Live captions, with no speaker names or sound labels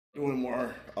doing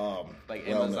more like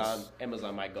wellness.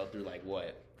 Amazon might go through like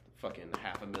what, fucking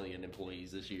 500,000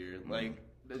 employees this year. Like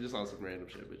they're just on some random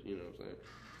shit, but you know what I'm saying.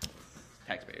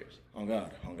 Taxpayers. Oh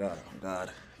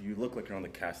God. You look like you're on the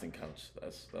casting couch.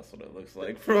 That's what it looks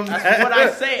like from That's that. what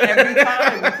I say every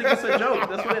time. You think it's a joke.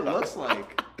 That's what it looks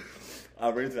like.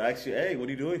 I'm ready to ask you, hey, what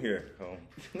are you doing here?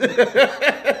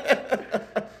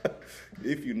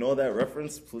 If you know that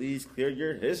reference, please clear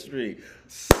your history.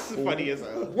 Funny as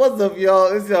hell. What's up,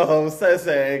 y'all? It's your host,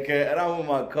 Sensei AK, and I'm with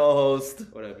my co-host.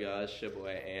 What up, y'all? It's your boy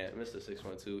Ant, Mr.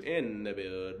 612 in the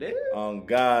building. Oh,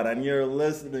 God, and you're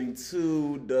listening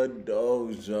to The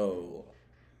Dojo.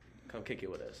 Come kick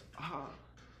it with us.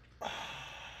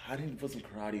 I need to put some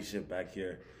karate shit back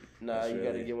here. Nah, That's you really-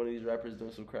 gotta get one of these rappers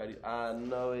doing some karate. I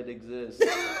know it exists.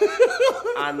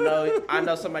 I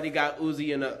know somebody got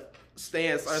Uzi in a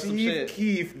stance or some Chief shit.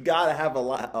 Keef gotta have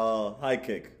a high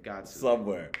kick. Got to.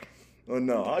 Somewhere. Oh,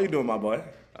 no. How you doing, my boy?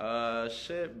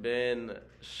 Shit been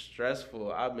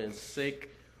stressful. I've been sick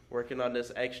working on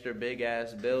this extra big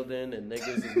ass building, and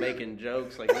niggas is making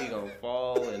jokes like we gonna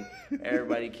fall, and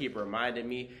everybody keep reminding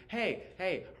me,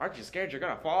 hey, aren't you scared you're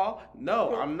gonna fall?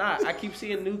 No, I'm not. I keep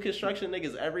seeing new construction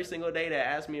niggas every single day that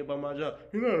ask me about my job.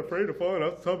 You're not afraid of falling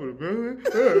off the top of the building?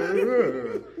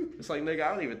 It's like, nigga,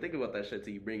 I don't even think about that shit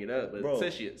till you bring it up. But Bro.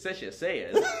 since you say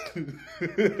it.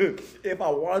 If I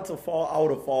wanted to fall, I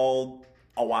would have fallen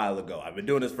a while ago. I've been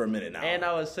doing this for a minute now. And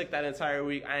I was sick that entire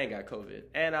week. I ain't got COVID.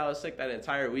 And I was sick that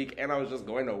entire week. And I was just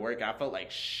going to work. I felt like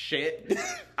shit.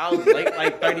 I was late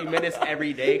like 30 minutes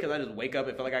every day because I just wake up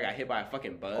and feel like I got hit by a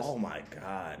fucking bus. Oh my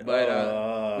God.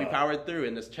 But we powered through,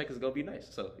 and this check is going to be nice.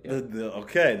 So, yeah.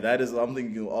 Okay, that is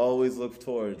something you can always look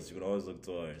towards. You can always look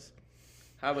towards.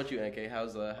 How about you, NK?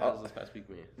 How's this past week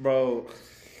been? Bro,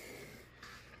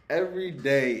 every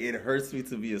day it hurts me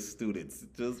to be a student.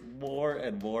 Just more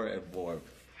and more and more.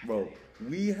 Bro,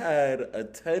 we had a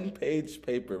 10-page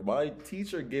paper. My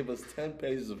teacher gave us 10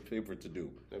 pages of paper to do.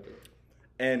 Okay.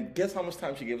 And guess how much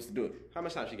time she gave us to do it? How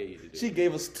much time she gave you to do? She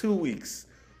gave us 2 weeks.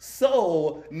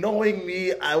 So, knowing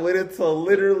me, I waited till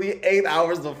literally 8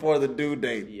 hours before the due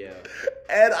date. Yeah.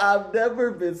 And I've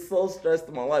never been so stressed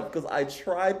in my life because I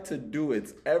tried to do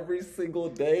it every single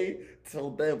day till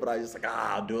then, but I just like,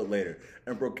 I'll do it later.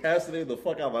 And procrastinated the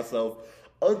fuck out of myself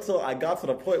until I got to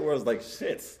the point where I was like,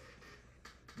 shit,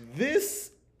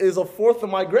 this is a fourth of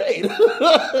my grade.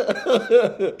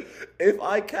 If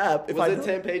I cap... Was it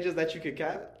 10 pages that you could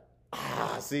cap?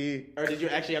 See... Or did you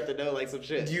actually have to know like some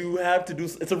shit? You have to do...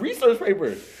 It's a research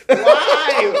paper.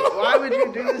 Why? Why would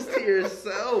you do this to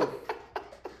yourself?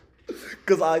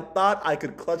 Because I thought I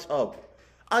could clutch up.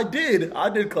 I did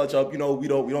clutch up. You know, we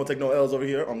don't take no L's over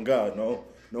here. Oh God, no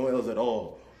L's at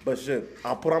all. But shit,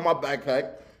 I put on my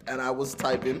backpack and I was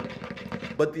typing.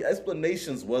 But the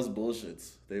explanations was bullshit.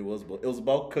 It was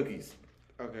about cookies.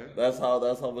 Okay. That's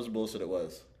how much bullshit it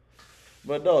was.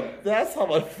 But no, that's how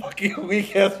my fucking week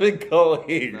has been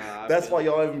going. Nah, That's why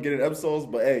y'all haven't getting episodes.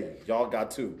 But hey, y'all got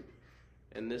 2.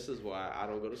 And this is why I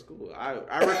don't go to school. I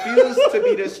refuse to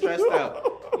be this stressed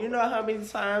out. You know how many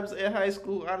times in high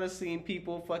school I done seen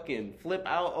people fucking flip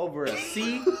out over a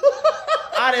C?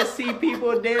 I done see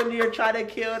people damn near try to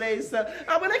kill themselves.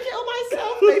 I'm gonna kill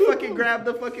myself. They fucking grab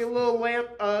the fucking little lamp,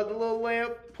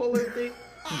 pulling thing.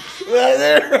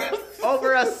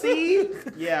 Over a C?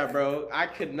 Yeah, bro. I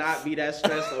could not be that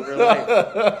stressed over life.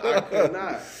 I could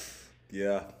not.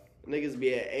 Yeah. Niggas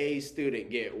be an A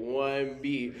student, get 1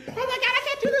 B. Oh my God, I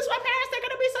can't do this. My parents, they're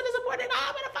gonna be so disappointed. Oh,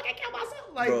 I'm gonna fucking kill myself.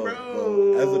 Like,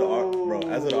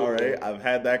 As an RA, I've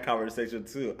had that conversation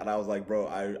too, and I was like, bro,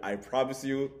 I promise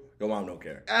you, your mom don't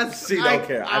care. She don't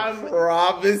care. I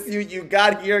promise you, you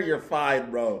got here, you're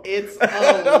fine, bro. It's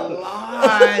a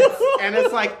lot, and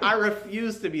it's like I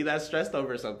refuse to be that stressed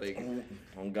over something.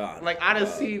 Oh God. Like I done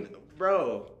seen,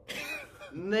 bro,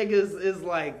 niggas is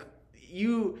like.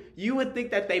 You would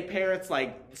think that they parents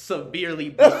like severely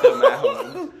beat them at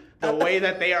home. The way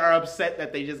that they are upset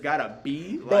that they just got a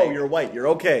B. Like, Bro, you're white. You're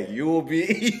okay. You will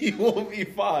be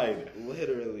fine.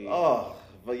 Literally. Oh,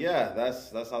 but yeah,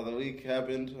 that's how the week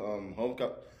happened.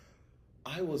 Homecoming.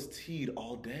 I was teed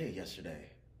all day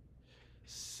yesterday.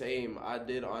 Same. I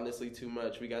did honestly too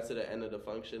much. We got to the end of the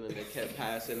function and it kept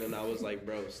passing, and I was like,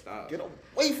 bro, stop. Get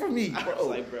away from me, bro. I was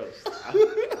like, bro, stop.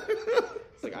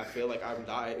 It's like I feel like I'm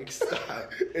dying.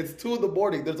 Stop. It's 2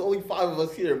 a.m. There's only 5 of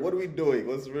us here. What are we doing?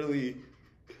 Let's really...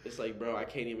 It's like, bro, I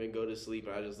can't even go to sleep,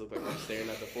 and I just look like I'm staring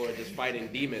at the floor just fighting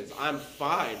demons. I'm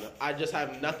fine. I just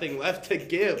have nothing left to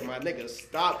give, my nigga.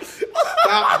 Stop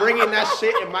bringing that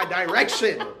shit in my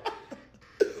direction.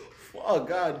 Oh,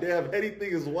 God damn.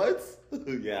 Anything is what?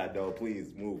 Yeah, no,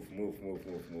 please. Move.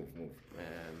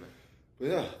 Man. But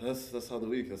yeah, that's how the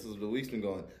week's been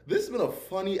going. This has been a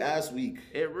funny ass week.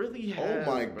 It really has.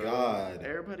 Oh my bro. God.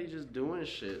 Everybody just doing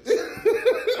shit.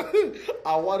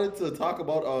 I wanted to talk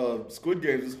about Squid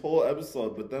Games this whole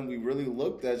episode, but then we really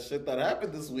looked at shit that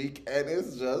happened this week, and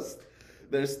it's just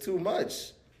there's too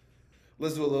much.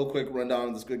 Let's do a little quick rundown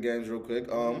of the Squid Games real quick.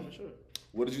 Sure.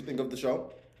 What did you think of the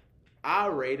show? I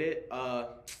rate it.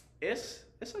 It's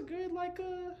a good I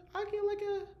get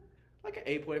like an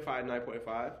 8.5,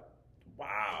 9.5.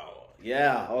 Wow.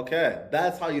 Yeah, okay.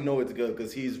 That's how you know it's good,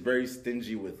 because he's very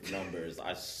stingy with numbers.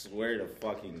 I swear to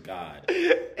fucking God.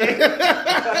 It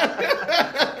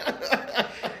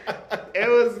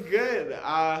was good.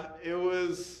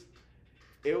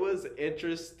 It was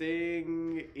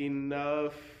interesting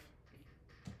enough,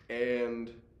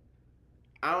 and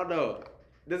I don't know.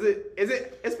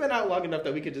 It's been out long enough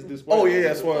that we could just do spoilers. Oh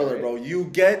yeah, spoiler, bro. You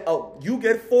get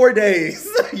 4 days.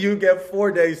 You get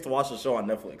 4 days to watch the show on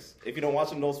Netflix. If you don't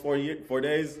watch it in those 4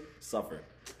 days, suffer.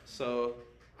 So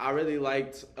I really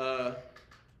liked the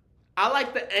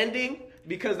ending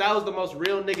because that was the most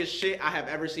real nigga shit I have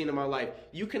ever seen in my life.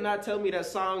 You cannot tell me that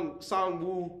Song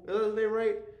Woo, is his name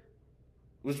right?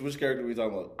 Which character are we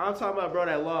talking about? I'm talking about bro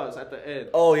that lost at the end.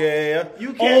 Oh yeah.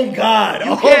 You can't, oh God!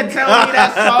 You can't tell me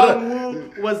that Song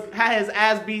Woo had his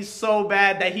ass beat so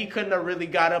bad that he couldn't have really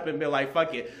got up and been like,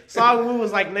 "Fuck it." Song Woo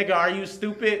was like, "Nigga, are you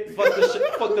stupid? Fuck the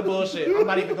shit. Fuck the bullshit. I'm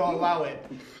not even gonna allow it."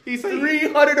 He said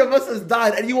 300 of us has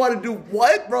died, and you want to do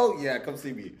what, bro? Yeah, come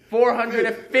see me.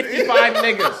 455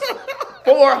 niggas.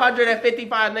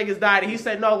 455 niggas died. And he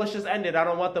said, "No, let's just end it. I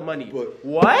don't want the money." But,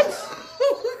 what?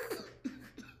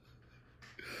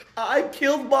 I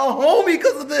killed my homie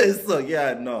because of this. So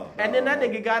yeah, no. And then that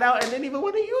nigga got out and didn't even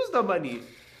want to use the money.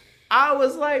 I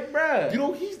was like, bruh. You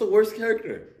know, he's the worst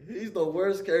character. He's the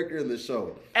worst character in the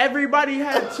show. Everybody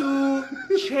had 2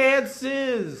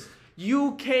 chances.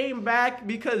 You came back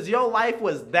because your life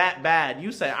was that bad.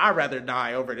 You said, I'd rather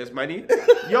die over this money.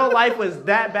 Your life was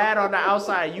that bad on the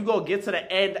outside. You go get to the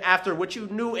end after what you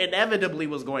knew inevitably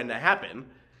was going to happen.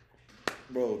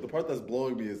 Bro, the part that's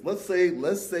blowing me is let's say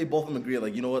both of them agree,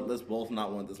 like, you know what, let's both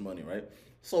not want this money, right?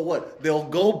 So what? They'll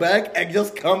go back and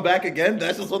just come back again?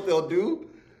 That's just what they'll do?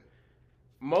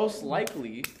 Most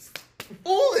likely.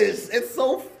 Foolish. It's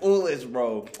so foolish,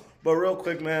 bro. But real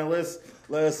quick, man, let's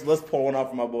pour one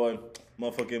out for my boy.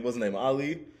 Motherfucking, what's his name?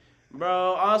 Ali?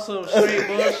 Bro, also straight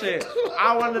bullshit.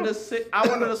 I wanted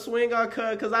to swing on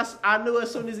Cud because I knew as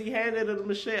soon as he handed him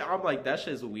the shit, I'm like, that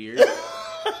shit's weird.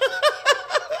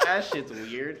 That shit's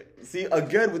weird. See,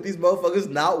 again, with these motherfuckers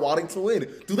not wanting to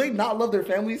win. Do they not love their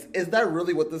families? Is that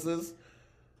really what this is?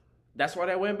 That's why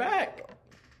they went back.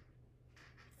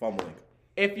 Fumbling.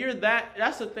 If you're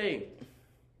that's the thing.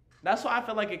 That's why I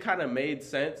feel like it kind of made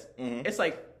sense. Mm-hmm. It's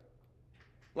like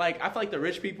I feel like the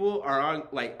rich people are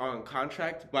on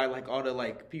contract by like all the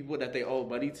like people that they owe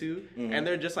money to, mm-hmm. and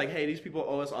they're just like, hey, these people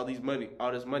owe us all this money,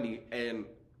 and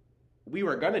we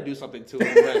were gonna do something to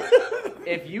them, but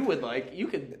if you would like, you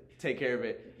could take care of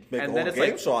it. Make and a then it's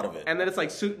game show out of it. And then it's like,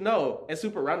 it's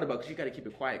super roundabout because you gotta keep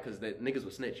it quiet because the niggas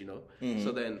would snitch, you know. Mm-hmm.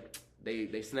 So then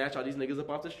they snatch all these niggas up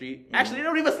off the street. Mm-hmm. Actually, they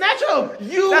don't even snatch them.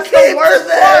 That's the worst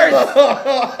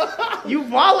part. You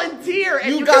volunteer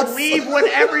and you can leave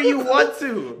whenever you want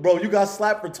to. Bro, you got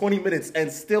slapped for 20 minutes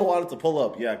and still wanted to pull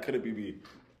up. Yeah, could it be me?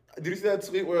 Did you see that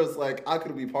tweet where it's like, I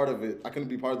couldn't be part of it. I couldn't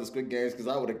be part of the Squid Games because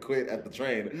I would have quit at the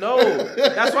train. No,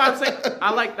 that's why I'm saying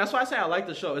that's why I say I like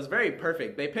the show. It's very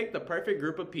perfect. They picked the perfect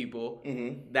group of people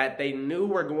mm-hmm. that they knew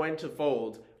were going to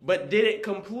fold, but did it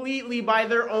completely by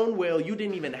their own will. You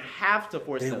didn't even have to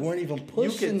force them. They weren't even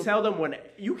pushing. You can tell them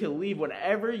you can leave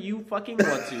whenever you fucking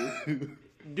want to.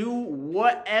 Do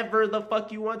whatever the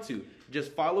fuck you want to.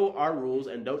 Just follow our rules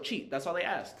and don't cheat. That's all they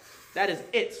asked. That is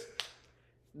it.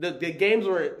 The games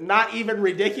were not even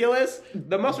ridiculous.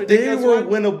 The most ridiculous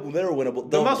winnable. They were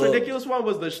winnable. The most ridiculous one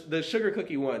was the sugar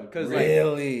cookie one.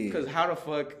 Really? Because how the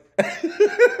fuck?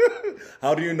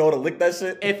 How do you know to lick that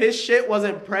shit? If his shit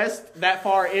wasn't pressed that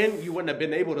far in, you wouldn't have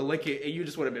been able to lick it, and you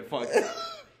just would have been fucked.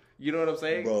 You know what I'm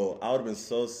saying? Bro, I would have been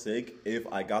so sick if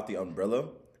I got the umbrella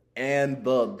and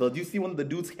do you see one of the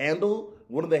dude's handle?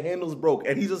 One of the handles broke,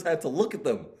 and he just had to look at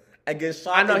them. And get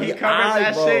shot I know in he the covered eye,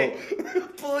 that bro.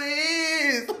 shit.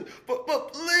 Please,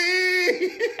 but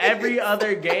please. Every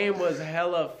other game was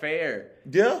hella fair.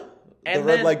 Yeah, and the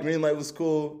red light, green light was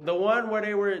cool. The one where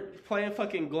they were playing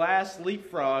fucking glass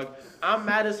leapfrog. I'm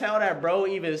mad as hell that bro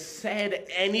even said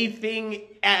anything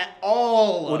at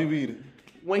all. What do you mean?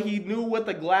 when he knew what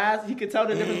the glass, he could tell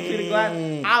the difference between the glass.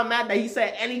 I'm mad that he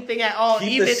said anything at all, Keep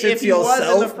even the shit if to he was in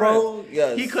the yourself, front. bro.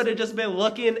 Yes. He could have just been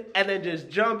looking and then just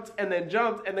jumped, and then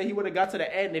he would have got to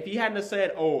the end. If he hadn't have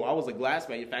said, "Oh, I was a glass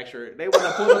manufacturer," they would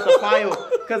have pulled up the file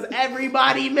because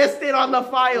everybody missed it on the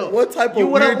file. What type of you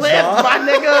would have weird lived, job? my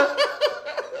nigga?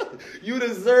 You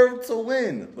deserve to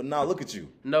win. But now look at you.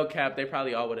 No cap, they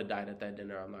probably all would have died at that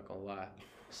dinner. I'm not gonna lie.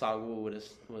 Songwoo would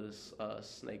have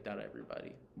snaked out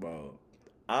everybody. Bro,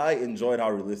 I enjoyed how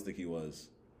realistic he was.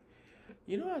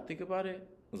 You know what I think about it?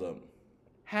 What's up?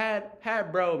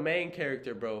 Had bro, main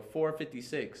character, bro,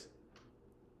 456.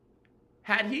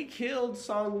 Had he killed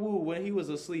Songwoo when he was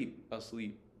asleep,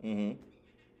 Mm-hmm.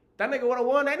 that nigga would have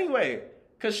won anyway.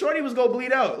 Cause Shorty was gonna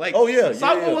bleed out. Like, Oh, yeah,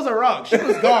 Songwoo was a rock. She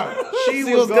was gone. She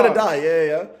was gone. gonna die.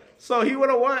 Yeah. So he would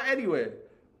have won anyway.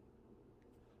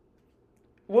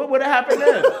 What would have happened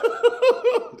then?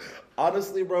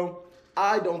 Honestly, bro,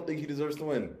 I don't think he deserves to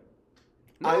win.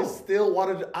 No.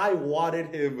 I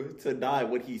wanted him to die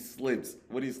when he slipped.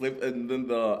 And then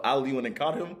the Ali when they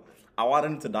caught him, I wanted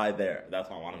him to die there. That's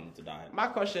why I wanted him to die. My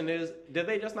question is, did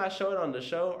they just not show it on the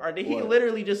show? Or did he What?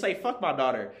 literally just say, fuck my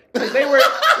daughter? Because they were,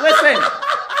 listen,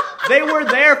 they were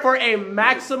there for a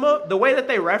maximum, the way that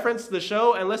they referenced the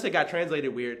show, unless it got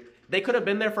translated weird, they could have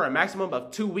been there for a maximum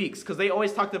of 2 weeks because they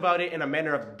always talked about it in a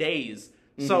manner of days.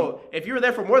 Mm-hmm. So if you were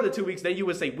there for more than 2 weeks, then you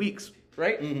would say weeks,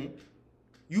 right? Mm-hmm.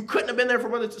 You couldn't have been there for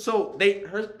more than two. So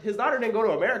his daughter didn't go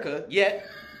to America yet.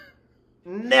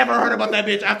 Never heard about that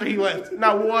bitch after he left.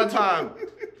 Not one time.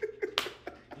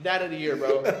 Dad of the year,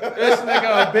 bro. This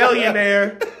nigga a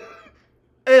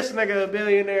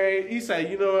billionaire. He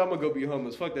said, you know what, I'm gonna go be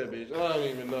homeless. Fuck that bitch. I don't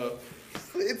even know.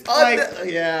 It's like,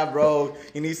 yeah, bro.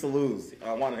 He needs to lose.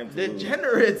 I wanted him to lose.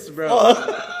 Degenerates, bro.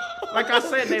 Like I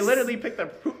said, they literally picked the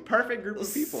perfect group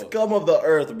of people. Scum of the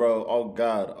earth, bro. Oh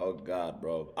God,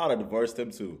 bro. I'd have divorced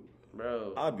him too.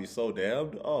 Bro. I'd be so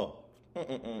damned. Oh.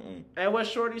 And when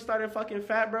Shorty started fucking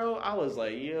fat, bro, I was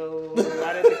like, yo,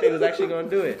 I didn't think they was actually gonna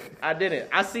do it. I didn't.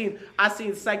 I seen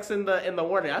sex in the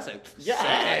warning. I said,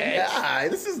 yeah,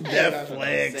 this is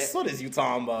Netflix. What is you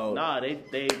talking about? Nah,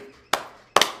 they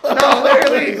no,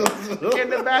 literally in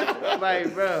the back.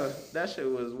 Like, bro, that shit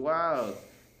was wild.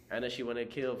 And then she went and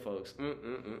killed folks.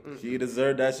 He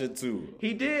deserved that shit too.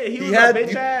 He did. He was a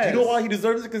bitch ass. You know why he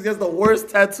deserves it? Because he has the worst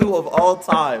tattoo of all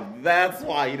time. That's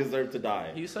why he deserved to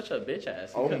die. He was such a bitch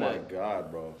ass. Oh my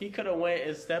God, bro. He could have went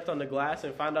and stepped on the glass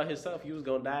and found out himself he was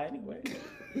gonna die anyway.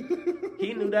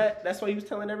 He knew that. That's why he was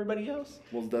telling everybody else.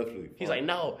 Most definitely. He's like,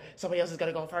 no, somebody else is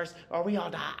gonna go first, or we all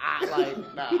die. I'm like,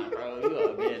 nah, bro, you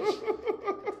a bitch.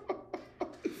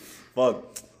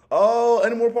 Fuck. Oh,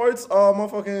 any more parts?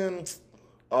 Motherfucking.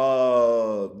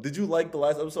 Did you like the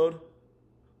last episode?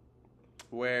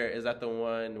 Where is that the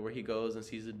one where he goes and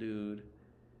sees a dude,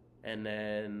 and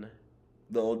then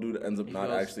the old dude ends up not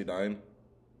actually dying?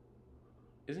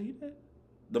 Isn't he dead?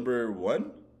 Number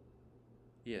 1?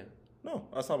 Yeah. No,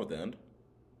 I saw him at the end.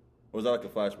 Or was that like a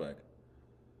flashback?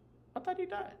 I thought he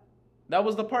died. That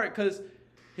was the part because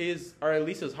or at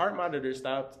least his heart monitor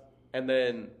stopped, and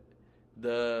then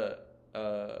the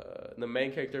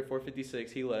main character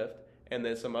 456 he left. And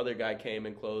then some other guy came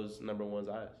and closed number 1's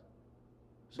eyes.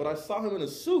 But I saw him in a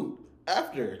suit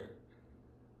after.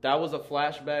 That was a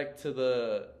flashback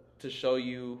to show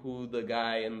you who the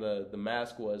guy in the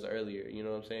mask was earlier. You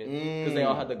know what I'm saying? Because they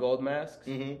all had the gold masks.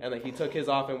 Mm-hmm. And then he took his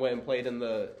off and went and played in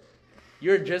the...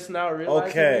 You're just now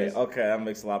realizing this? Okay, that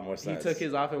makes a lot more sense. He took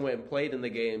his off and went and played in the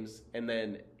games. And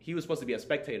then he was supposed to be a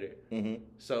spectator. Mm-hmm.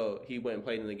 So he went and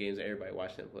played in the games and everybody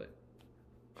watched him play.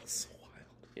 That's so wild.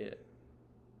 Yeah.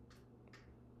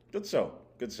 Good show.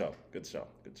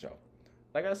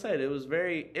 Like I said, it was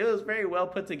very well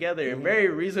put together and very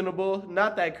reasonable.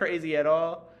 Not that crazy at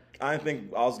all. I didn't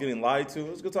think I was getting lied to. It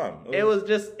was a good time. It was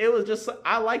just.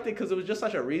 I liked it because it was just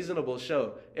such a reasonable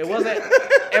show. It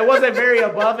wasn't very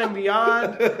above and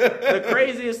beyond. The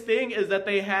craziest thing is that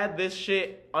they had this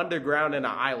shit underground in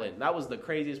an island. That was the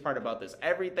craziest part about this.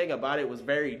 Everything about it was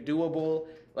very doable.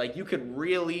 Like you could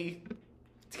really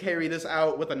carry this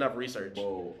out with enough research.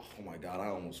 Whoa. Oh my God, I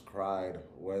almost cried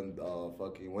when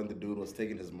the dude was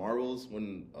taking his marbles,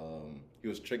 when he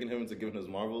was tricking him into giving his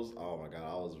marbles. Oh my God,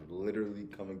 I was literally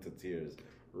coming to tears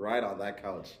right on that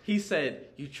couch. He said,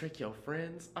 "You trick your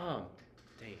friends?" Damn,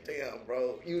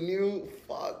 bro. You knew?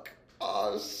 Fuck.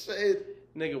 Oh shit.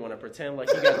 Nigga want to pretend like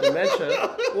he got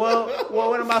dementia. Well,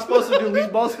 what am I supposed to do? We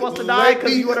both supposed to die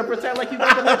because you want to pretend like you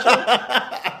got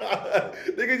dementia?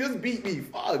 Nigga just beat me.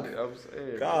 Fuck. I'm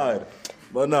saying. God.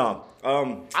 But no.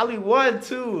 Ali won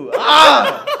too.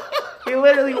 He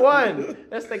literally won.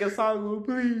 Let's take a song,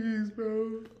 please,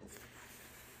 bro.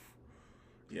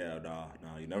 Yeah, nah.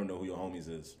 You never know who your homies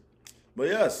is. But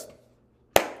yes,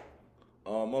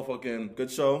 motherfucking good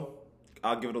show.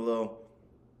 I'll give it a little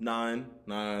 9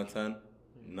 out of 10.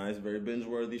 Nice, very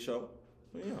binge-worthy show.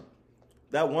 But yeah,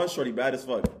 that one shorty bad as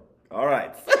fuck. All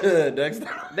right, next.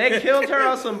 They killed her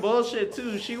on some bullshit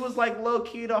too. She was like low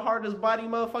key the hardest body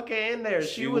motherfucker in there.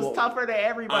 She was tougher than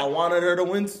everybody. I wanted her to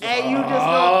win. And you just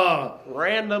know,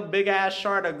 random big ass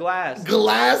shard of glass.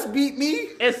 Glass beat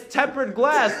me. It's tempered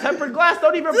glass. Tempered glass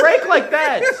don't even break like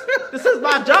that. This is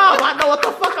my job. I know what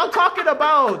the fuck I'm talking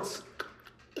about.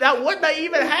 That wouldn't have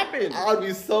even happened. I'd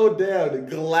be so down.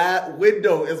 Glass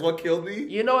window is what killed me.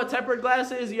 You know what tempered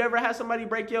glass is? You ever had somebody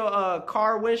break your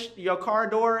car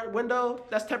door window?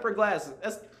 That's tempered glass.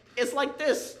 It's like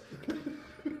this.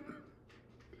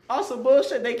 On some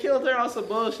bullshit. They killed her on some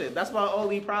bullshit. That's my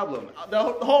only problem. The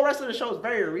whole rest of the show is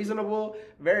very reasonable,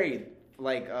 very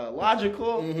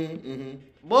logical.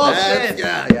 Bullshit.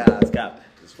 It's cap.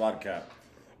 It's spot cap.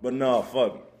 But no,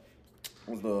 fuck.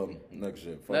 What's the next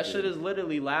shit? That shit is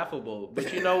literally laughable.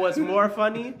 But you know what's more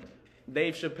funny?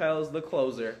 Dave Chappelle's The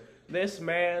Closer. This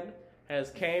man has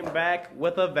came back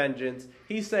with a vengeance.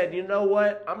 He said, you know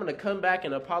what? I'm going to come back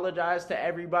and apologize to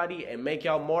everybody and make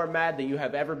y'all more mad than you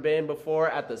have ever been before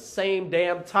at the same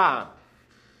damn time.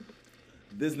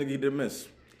 This nigga didn't miss.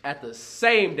 At the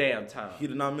same damn time. He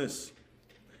did not miss.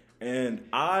 And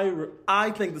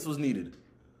I think this was needed.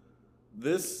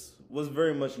 This was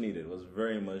very much needed.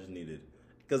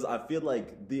 Because I feel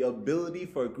like the ability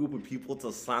for a group of people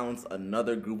to silence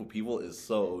another group of people is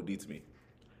so OD to me.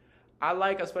 I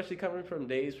like, especially coming from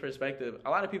Dave's perspective, a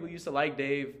lot of people used to like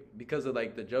Dave because of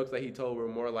like the jokes that he told were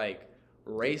more like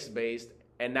race-based.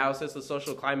 And now since the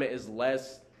social climate is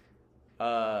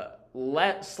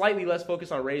slightly less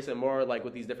focused on race and more like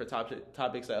with these different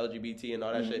topics like LGBT and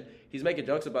all that shit, he's making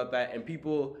jokes about that. And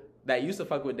people that used to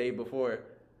fuck with Dave before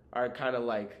are kind of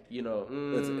like, I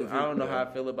don't know how I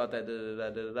feel about that,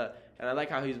 And I like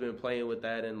how he's been playing with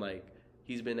that and, like,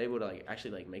 he's been able to, like,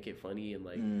 actually, like, make it funny. And,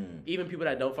 like, even people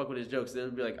that don't fuck with his jokes, they'll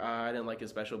be like, I didn't like his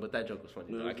special, but that joke was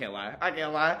funny. I can't lie.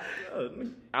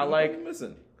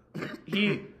 Listen.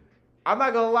 I'm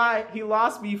not gonna lie, he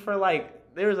lost me for,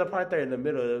 like, there was a part there in the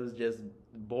middle that was just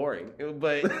boring.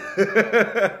 But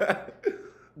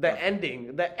the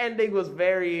ending was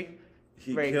very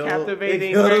captivating.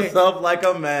 He killed himself like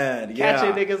a man.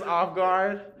 Catching niggas off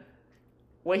guard.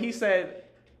 When he said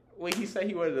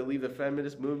he wanted to leave the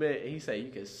feminist movement, he said,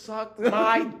 you can suck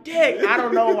my dick. I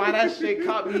don't know why that shit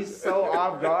caught me so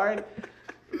off guard.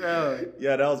 Bro.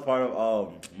 Yeah, that was part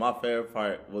of my favorite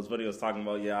part was when he was talking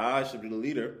about, I should be the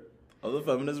leader of the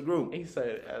feminist group. He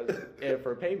said, and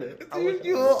for payment,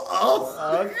 you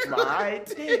suck my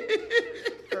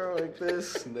dick. Bro, like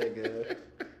this nigga.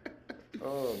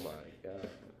 Oh my God.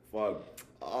 Fuck.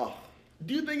 Oh.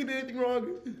 Do you think he did anything wrong?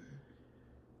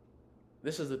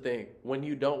 This is the thing. When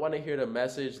you don't want to hear the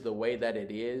message the way that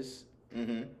it is,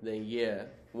 then yeah.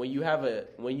 When you want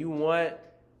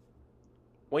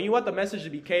the message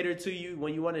to be catered to you,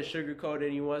 when you want to sugarcoat it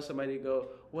and you want somebody to go,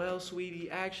 well,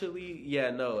 sweetie, actually,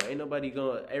 everybody ain't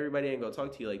gonna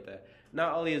talk to you like that.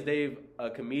 Not only is Dave a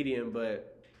comedian,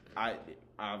 but I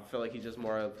feel like he's just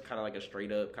more of kind of like a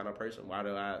straight up kind of person.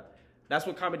 That's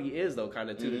what comedy is, though, kind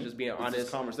of, too. It's just being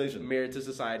honest. Conversation. Mirrored to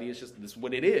society. It's just this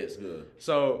what it is. Yeah.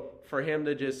 So for him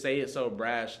to just say it so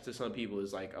brash to some people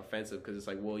is, like, offensive because it's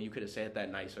like, well, you could have said that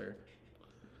nicer.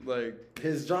 Like,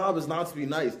 his job is not to be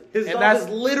nice. His job is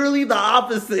literally the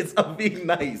opposite of being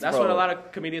nice. That's what a lot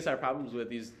of comedians have problems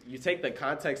with. You take the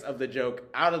context of the joke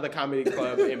out of the comedy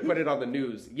club and put it on the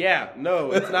news. Yeah,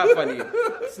 no, it's not funny.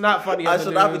 It's not funny. I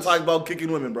should not be talking about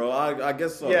kicking women, bro. I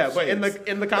guess so. Yeah, but in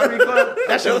the comedy club,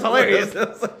 that shit was hilarious.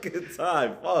 That's a good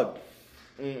time. Fuck.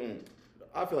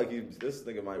 I feel like this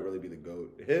nigga might really be the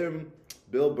GOAT. Him,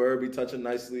 Bill Burr be touching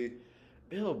nicely.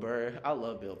 Bill Burr. I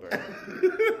love Bill Burr.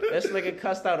 This nigga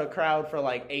cussed out a crowd for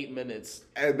like 8 minutes.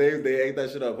 And they ate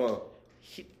that shit up, huh?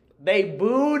 They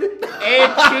booed and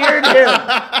cheered him.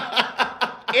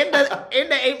 In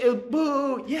the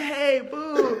boo, yay,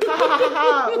 boo, ha ha ha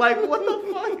ha. Like, what the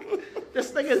fuck?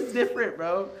 This nigga's different,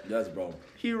 bro. Yes, bro.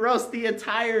 He roasts the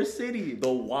entire city. The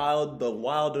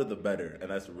wilder, the better. And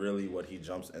that's really what he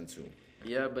jumps into.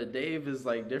 Yeah, but Dave is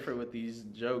like different with these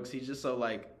jokes. He's just so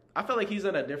like, I feel like he's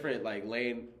in a different like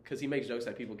lane because he makes jokes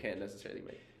that people can't necessarily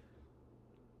make.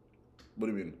 What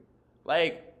do you mean?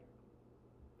 Like,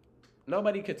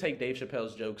 nobody could take Dave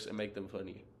Chappelle's jokes and make them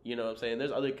funny. You know what I'm saying?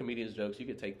 There's other comedians' jokes. You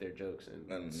could take their jokes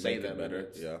and say them better.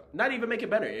 Yeah. Not even make it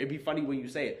better. It'd be funny when you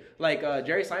say it. Like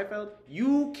Jerry Seinfeld,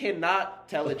 you cannot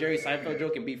tell a Jerry Seinfeld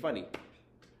joke and be funny.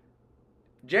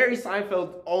 Jerry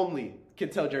Seinfeld only can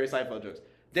tell Jerry Seinfeld jokes.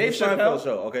 Dave The Seinfeld Chappelle.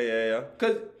 show. Okay, yeah.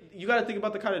 Because you got to think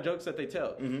about the kind of jokes that they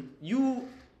tell. Mm-hmm.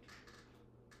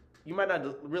 You might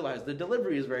not realize the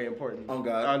delivery is very important On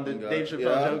God. on the On God. Dave Chappelle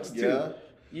Yeah, jokes too. yeah.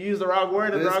 You use the wrong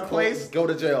word in the wrong place. Go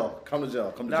to jail. Come to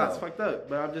jail. Come to Nah, jail. it's fucked up.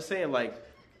 But I'm just saying, like,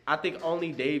 I think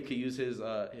only Dave can use his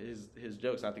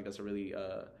jokes. I think that's a really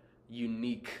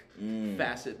unique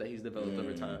facet that he's developed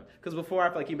over time. Because before, I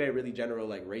feel like he made really general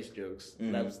like race jokes.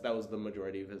 That was the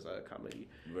majority of his comedy.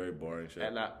 Very boring shit.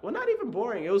 And not even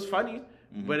boring. It was funny,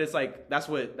 but it's like that's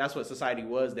what society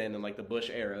was then in like the Bush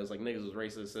era. It was like niggas was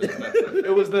racist.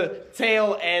 It was the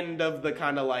tail end of the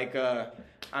kind of like I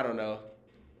don't know,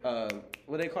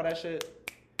 what do they call that shit?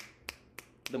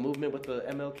 The movement with the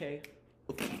MLK.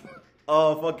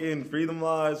 Fucking Freedom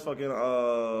Lives, fucking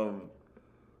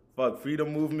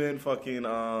freedom movement, fucking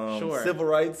Sure. civil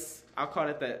rights. I'll call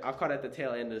it the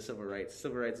tail end of civil rights.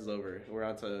 Civil rights is over. We're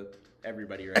on to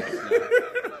everybody rights now.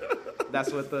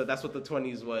 That's what the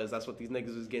 20s was. That's what these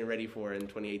niggas was getting ready for in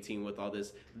 2018 with all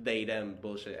this they them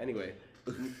bullshit. Anyway,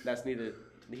 that's neither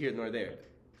here nor there.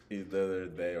 Either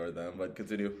they or them, but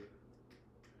continue.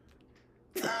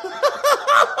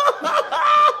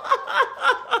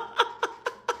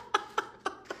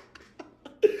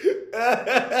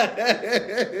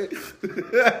 Alright,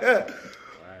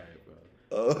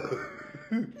 bro.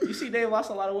 You see Dave lost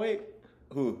a lot of weight?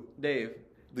 Who? Dave.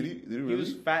 Did he He really?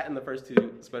 was fat in the first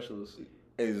two specials.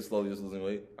 Hey, he's just slowly just losing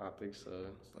weight. I think so.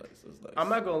 That's nice. I'm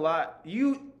not gonna lie.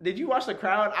 Did you watch The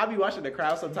Crowd? I be watching The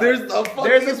Crowd sometimes. There's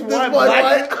this one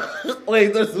black.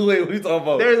 Wait, what are you talking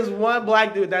about? There's this one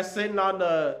black dude that's sitting on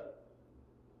the.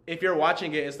 If you're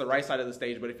watching it, it's the right side of the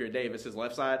stage, but if you're Dave, it's his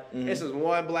left side. It's this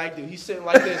one black dude. He's sitting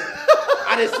like this.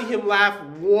 I didn't see him laugh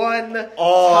one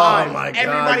time. My God,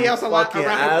 Everybody else around fucking him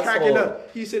cracking asshole.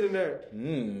 up. He's sitting there.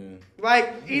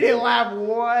 Like, he didn't laugh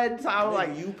one time. Nigga,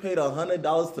 Like, you paid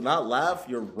 $100 to not laugh.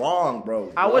 You're wrong,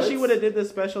 bro. I wish he What? would have did this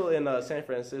special in San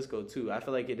Francisco too. I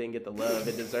feel like it didn't get the love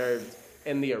it deserved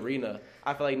in the arena.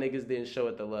 I feel like niggas didn't show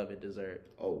it the love it deserved.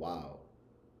 Oh wow,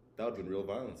 that would have been real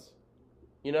violence.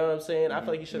 You know what I'm saying? I feel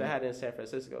like he should have had it in San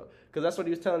Francisco because that's what he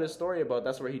was telling his story about.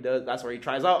 That's where he does. That's where he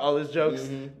tries out all his jokes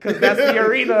because that's the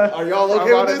arena. Are y'all of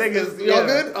okay all with the this? niggas. Y'all Yeah.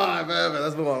 good? All right, man.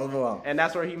 Let's move on. And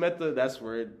that's where he met the. That's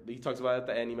where he talks about at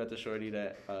the end. He met the shorty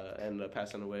that ended up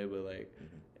passing away. But like,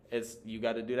 it's you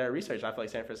got to do that research. I feel like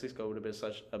San Francisco would have been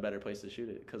such a better place to shoot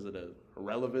it because of the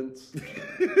relevance.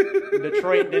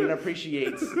 Detroit didn't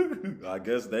appreciate. I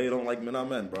guess they don't like men on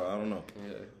men, bro. I don't know.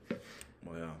 Yeah.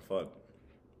 Well, yeah, fuck.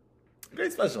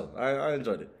 Great special. I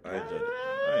enjoyed it. I enjoyed it.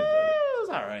 It was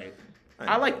all right.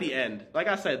 I like the end. Like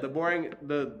I said, the boring,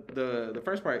 the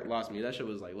first part lost me. That shit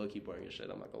was like low key boring as shit.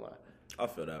 I'm not gonna lie. I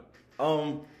feel that.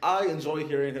 I enjoy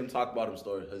hearing him talk about his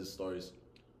stories.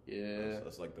 Yeah,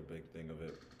 That's like the big thing of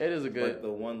it. it is a good. Like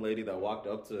the one lady that walked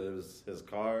up to his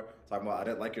car talking about I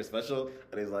didn't like your special,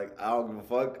 and he's like, I don't give a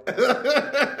fuck.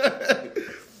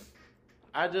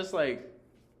 I just like,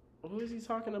 what was he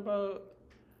talking about?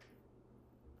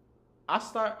 I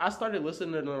started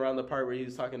listening around the part where he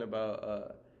was talking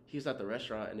about he was at the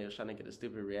restaurant and they was trying to get a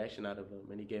stupid reaction out of him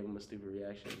and he gave him a stupid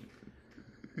reaction.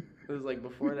 It was like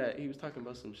before that he was talking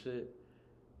about some shit.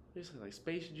 He was like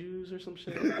space Jews or some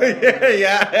shit.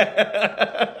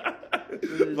 yeah.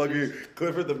 Fucking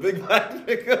Clifford the Big Black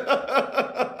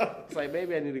nigga. It's like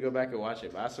maybe I need to go back and watch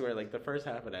it, but I swear like the first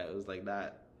half of that was like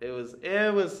not. It was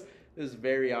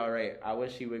very alright. I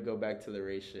wish he would go back to the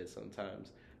race shit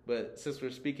sometimes. But since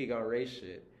we're speaking on race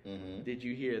shit, did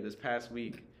you hear this past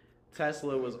week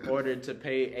Tesla was ordered to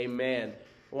pay a man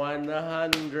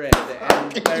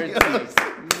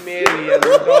 $130 million?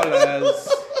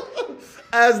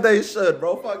 As they should,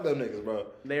 bro. Fuck them niggas, bro.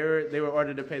 They were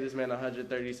ordered to pay this man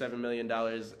 $137 million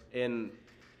in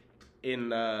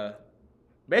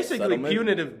basically Settlement?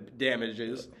 punitive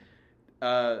damages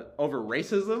over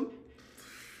racism.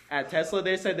 At Tesla,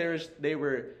 they said they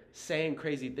were saying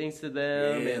crazy things to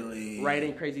them and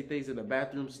writing crazy things in the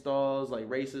bathroom stalls, like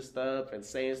racist stuff, and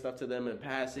saying stuff to them in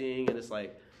passing. And it's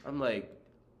like, I'm like,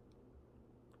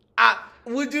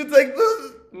 Would you take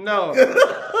this? no.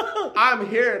 I'm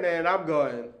hearing it and I'm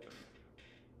going,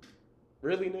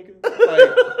 really, nigga?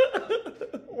 Like,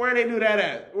 where they do that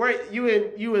at? Where you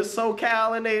in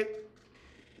SoCal and they?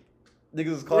 Niggas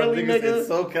is calling Really, niggas nigga? in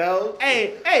SoCal.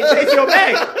 Hey, chase your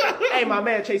bag. Hey, my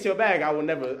man, chase your bag. I will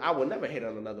never hit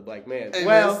on another black man. Hey,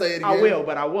 well, man, say it I again. will,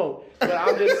 but I won't. But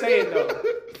I'm just saying though.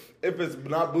 If it's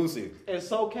not Boosie. In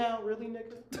SoCal, really,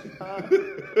 nigga?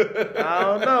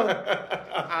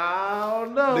 I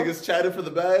don't know. Niggas chatting for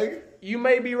the bag. You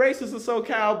may be racist in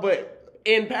SoCal, but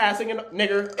in passing,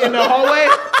 nigga, in the hallway,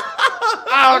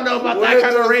 I don't know about that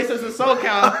kind of racist in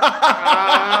SoCal.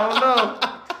 I don't know.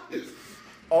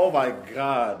 Oh my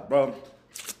God, bro.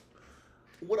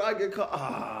 Would I get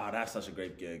caught? That's such a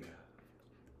great gig.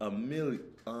 Wait.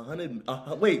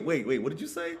 What did you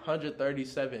say?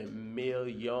 $137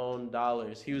 million.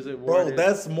 He was awarded. Bro,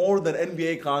 that's more than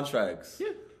NBA contracts. Yeah.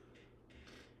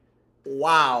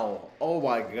 Wow. Oh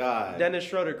my God. Dennis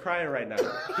Schroeder crying right now.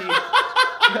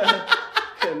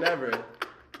 He never.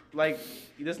 Like,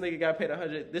 this nigga got paid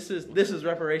 100. This is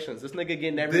reparations. This nigga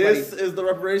getting everybody. This is the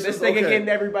reparations. This nigga getting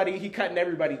everybody. He cutting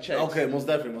everybody checks. Okay, most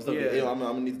definitely. Yeah. Yo, I'm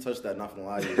gonna need to touch that. Not gonna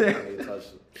lie to you. I need to touch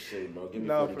shit, bro. Give me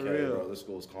No, 40K, for real. bro. This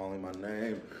school's calling my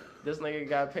name. This nigga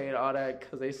got paid all that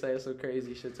because they said some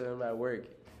crazy shit to him at work.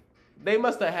 They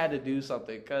must have had to do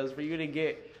something because for you to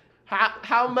get.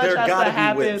 How much There has gotta to be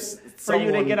happen whips. for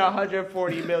you to get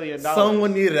 $140 million?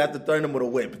 Someone needed to have to throw him with a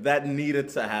whip. That needed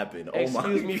to happen.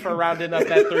 Excuse me for rounding up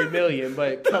that $3 million,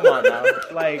 but come on now,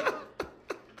 like,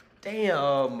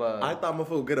 damn. I thought my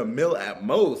fool would get $1 million at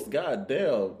most. God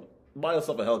damn. Buy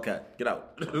yourself a Hellcat. Get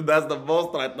out. That's the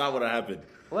most that I thought would have happened.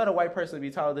 Let a white person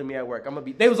be taller than me at work.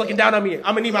 They was looking down on me. I'm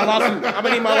gonna need my lawsuit.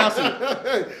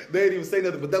 They didn't even say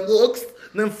nothing, but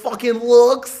them fucking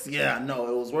looks. Yeah, no,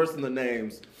 it was worse than the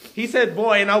names. He said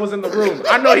boy, and I was in the room.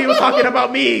 I know he was talking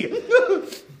about me.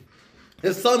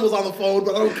 His son was on the phone,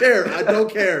 but I don't care. I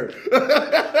don't care.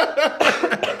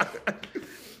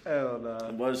 Hell no.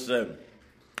 What shit?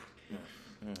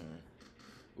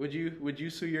 Would you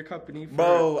sue your company for...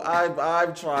 Bro,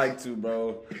 I've tried to,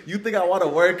 bro. You think I want to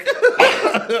work?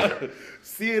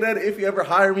 CNN, if you ever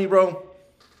hire me, bro,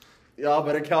 y'all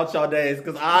better count y'all days,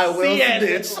 because I will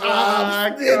snitch.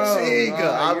 I'm snitching.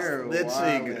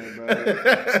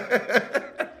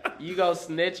 You go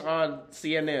snitch on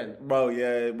CNN. Bro,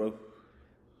 yeah, bro.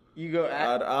 You go...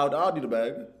 I'll do the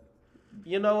bag.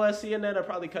 You know what? CNN will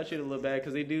probably cut you a little bad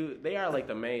because they are like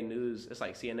the main news. It's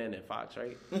like CNN and Fox,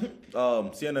 right?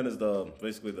 CNN is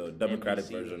basically the Democratic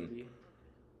NBC, version. maybe.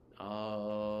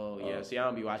 Oh, yeah. See, I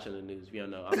don't be watching the news. You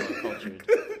don't know. I'm uncultured.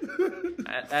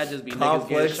 That just be Complex. niggas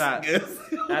getting shot.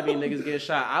 That be niggas getting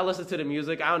shot. I listen to the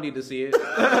music. I don't need to see it.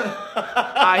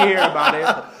 I hear about it.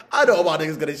 I know about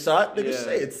niggas getting shot. Niggas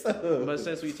Yeah. shit. But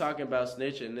since we talking about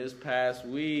snitching, this past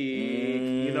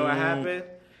week, you know what happened?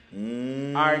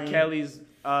 R. Kelly's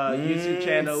YouTube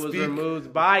channel was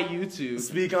removed by YouTube.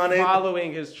 Speak on it.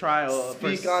 Following his trial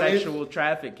for Speak on it. sexual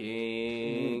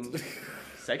trafficking.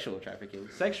 Sexual trafficking.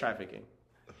 Sex trafficking.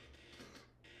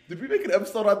 Did we make an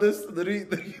episode on this? Did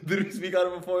we speak on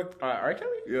it before? R.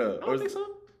 Kelly? Yeah. I don't think so.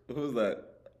 Who's that?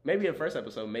 Maybe in the first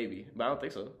episode, maybe. But I don't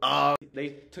think so. They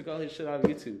took all his shit out of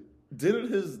YouTube.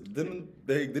 Didn't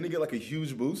he get like a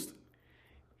huge boost?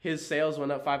 His sales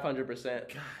went up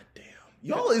 500%. God damn.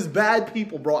 Y'all is bad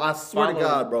people, bro. I swear to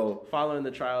God, bro. Following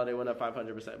the trial, they went up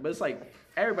 500%. But it's like,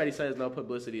 everybody says no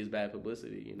publicity is bad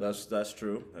publicity, you know? That's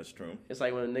true. That's true. It's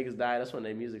like when the niggas die, that's when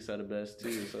their music sell the best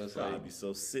too. So it's like, I'd be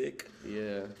so sick.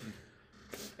 yeah.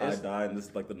 I die, and this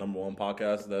is like the #1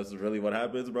 podcast. That's really what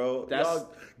happens, bro. That's-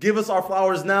 Y'all give us our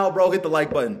flowers now, bro. Hit the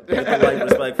like button. Hit the like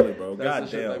respectfully, bro. That's God the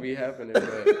shit that damn. be happening.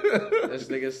 But this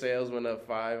nigga's sales went up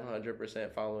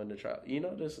 500% following the trial. You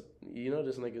know this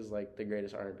nigga's like the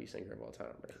greatest R&B singer of all time,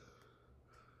 right?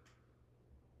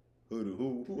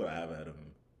 Who would I have ahead of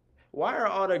him? Why are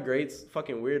all the greats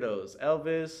fucking weirdos?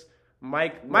 Elvis,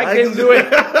 Mike didn't do it.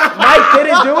 Mike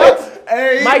didn't do it.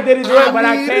 Hey, Mike didn't do it, but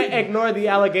I can't ignore the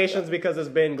allegations because it's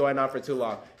been going on for too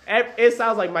long. It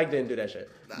sounds like Mike didn't do that shit.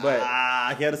 But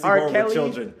he had to see R. more Kelly? with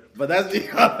children. But that's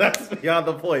beyond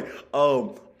the point.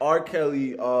 R.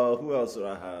 Kelly. Who else would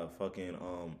I have? Fucking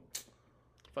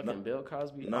Bill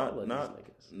Cosby. All of these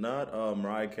niggas. not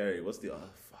Mariah Carey. What's the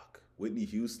Whitney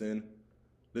Houston?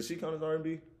 Does she count as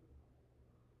R&B?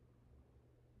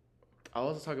 I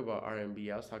wasn't talking about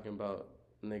R&B. I was talking about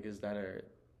niggas that are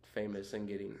famous and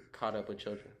getting caught up with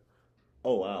children.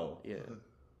 Oh wow. Yeah.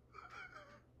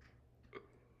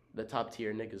 The top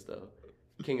tier niggas though.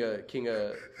 King of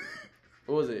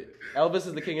what was it? Elvis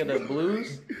is the king of the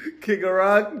blues. King of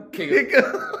rock. King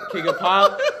of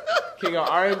pop. King of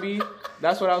R&B.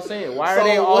 That's what I was saying. Why are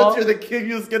they all? Once you're the king,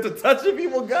 you just get to touching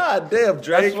people. God damn,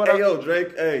 Drake. What Hey, yo,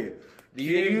 Drake. Hey.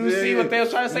 You see what they was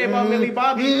trying to say about Millie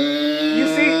Bobby?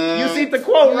 You see the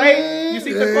quote, right? You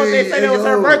see the quote, they said it was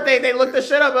her birthday. They looked the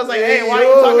shit up. I was like, hey, why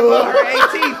you talking about her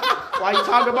 18th? Why you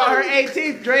talking about her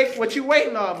 18th, Drake? What you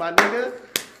waiting on, my nigga?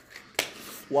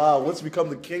 Wow, once you become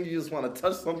the king, you just want to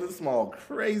touch something small.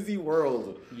 Crazy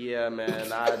world. Yeah, man,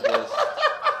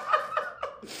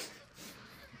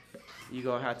 you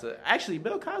gonna have to. Actually,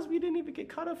 Bill Cosby didn't even get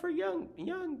caught up for young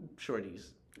shorties.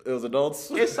 It was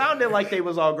adults. It sounded like they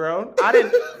was all grown. I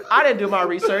didn't do my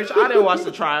research. I didn't watch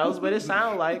the trials, but it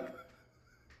sounded like.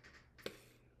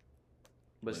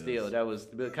 But still, that was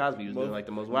Bill Cosby was doing like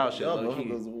the most wild shit. Motherfucker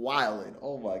was wilding.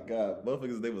 Oh my god,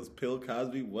 motherfucker's name was Bill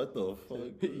Cosby. What the fuck?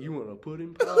 You want to put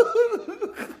him?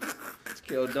 Let's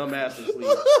kill dumbasses.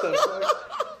 Sleep.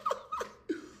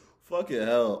 Fucking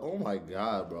hell. Oh my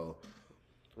god, bro.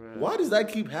 Right. Why does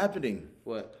that keep happening?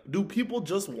 What? Do people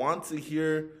just want to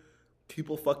hear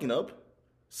people fucking up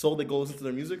so they go listen to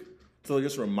their music? So they're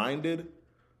just reminded?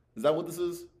 Is that what this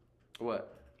is?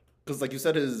 What? Because like you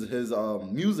said, his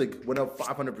music went up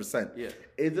 500%. Yeah.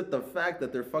 Is it the fact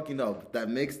that they're fucking up that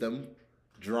makes them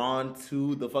drawn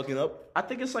to the fucking up? I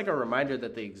think it's like a reminder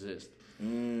that they exist.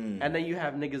 And then you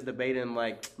have niggas debating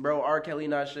like, bro, R. Kelly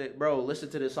not shit. Bro, listen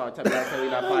to this song. Tell me R.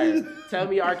 Kelly not fire. Tell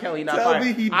me R. Kelly not fire.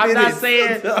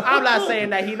 I'm not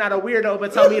saying that he not a weirdo,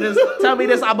 but tell me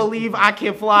this. I believe I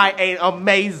can fly ain't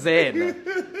amazing.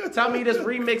 Tell me this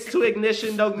remix to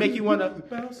Ignition don't make you wanna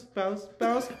bounce, bounce,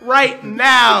 bounce right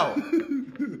now.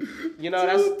 You know,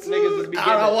 that's niggas just be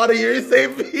getting I don't want to hear you say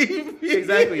me.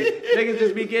 Exactly. Niggas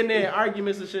just be getting in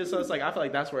arguments and shit. So it's like, I feel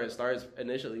like that's where it starts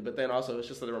initially. But then also, it's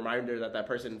just a reminder that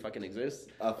person fucking exists.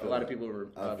 A lot of people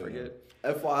forget.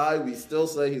 FYI, we still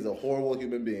say he's a horrible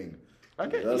human being.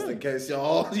 Okay. Just in case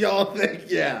y'all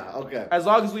think, okay. As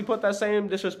long as we put that same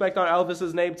disrespect on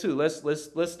Elvis's name too.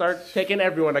 Let's start taking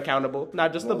everyone accountable,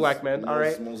 not just the black men. All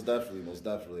right. Most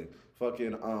definitely.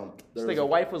 Fucking this nigga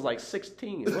wife was like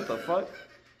 16. What the fuck?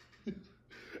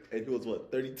 And he was what,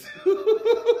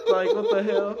 32? Like what the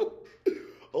hell?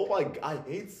 Oh my god, I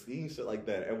hate seeing shit like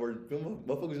that. And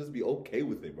motherfuckers just be okay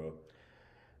with it, bro.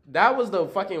 That was the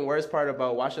fucking worst part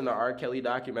about watching the R. Kelly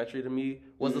documentary to me.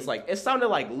 Was this like, it sounded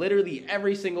like literally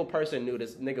every single person knew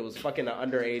this nigga was fucking an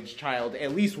underage child,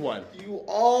 at least one. You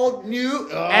all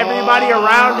knew? Everybody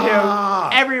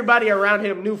around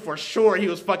him knew for sure he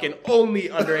was fucking only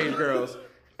underage girls.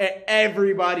 And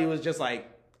everybody was just like,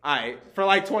 alright, for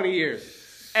like 20 years.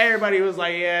 Everybody was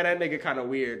like, yeah, that nigga kind of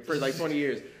weird for like 20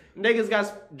 years. Niggas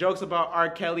got jokes about R.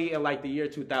 Kelly in like the year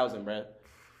 2000, bruh.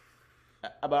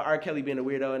 About R. Kelly being a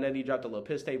weirdo, and then he dropped a little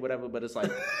piss tape, whatever. But it's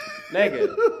like,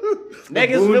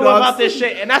 niggas knew about this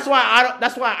shit, and that's why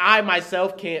I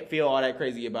myself can't feel all that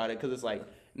crazy about it, because it's like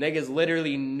niggas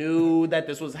literally knew that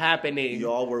this was happening.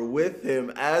 Y'all were with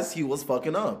him as he was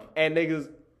fucking up, and niggas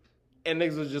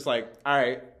was just like, all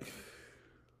right.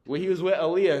 When he was with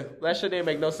Aaliyah, that shit didn't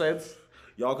make no sense.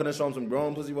 Y'all couldn't show him some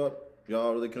grown pussy wop.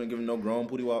 Y'all really couldn't give him no grown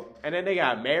booty wop. And then they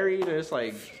got married, and it's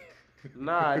like,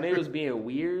 nah, they was being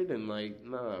weird, and like,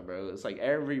 nah, bro. It's like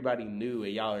everybody knew,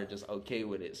 and y'all are just okay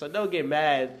with it. So don't get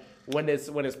mad when it's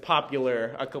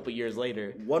popular a couple years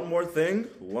later. One more thing.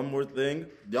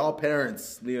 Y'all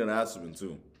parents need an answer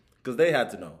too, because they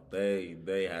had to know.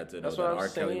 They had to know that R.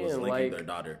 Kelly was linking their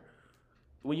daughter.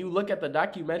 When you look at the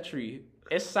documentary,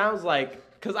 it sounds like,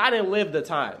 because I didn't live the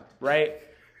time, right?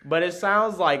 But it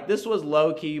sounds like this was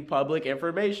low-key public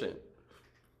information.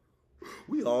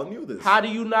 We all knew this. How do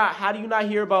you not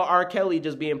hear about R. Kelly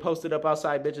just being posted up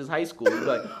outside bitches' high school? You're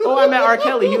like, oh, I met R.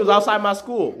 Kelly. He was outside my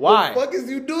school. Why? The fuck is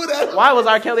you doing that? Why was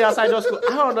R. Kelly outside your school?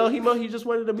 I don't know. He just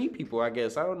wanted to meet people, I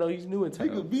guess. I don't know. He's new in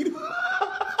town.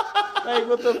 Like,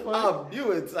 what the fuck? I'm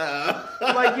new in town.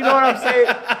 Like, you know what I'm saying?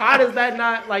 How does that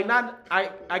not, like,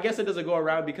 I guess it doesn't go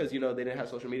around because, you know, they didn't have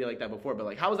social media like that before, but,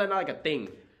 like, how is that not, like, a thing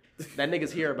that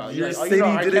niggas hear about? Your like,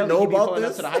 city didn't know about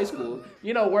this? Up to the high school.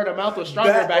 You know, word of mouth was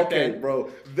stronger back then. Bro.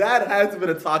 That has been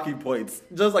a talking point.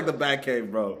 Just like the Batcave,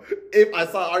 bro. If I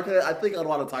saw R. Kelly, I think I'd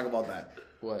want to talk about that.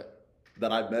 What?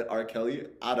 That I met R. Kelly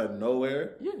out of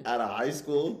nowhere at a high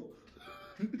school.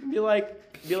 Be like,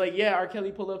 yeah, R.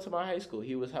 Kelly pulled up to my high school.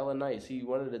 He was hella nice. He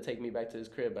wanted to take me back to his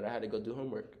crib, but I had to go do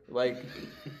homework. Like,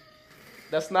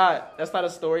 that's not a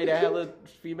story that hella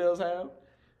females have.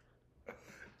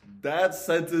 That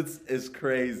sentence is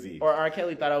crazy. Or R.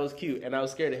 Kelly thought I was cute, and I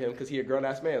was scared of him because he a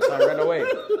grown-ass man, so I ran away.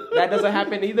 That doesn't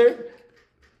happen either.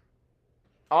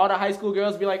 All the high school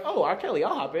girls be like, oh, R. Kelly,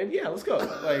 I'll hop in. Yeah, let's go.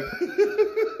 Like,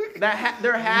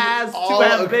 there has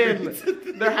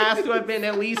to have been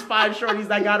at least 5 shorties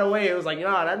that got away. It was like,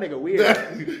 nah, that nigga weird.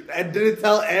 And didn't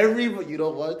tell everybody, you know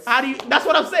what? That's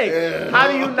what I'm saying. Yeah.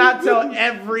 How do you not tell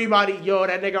everybody, yo,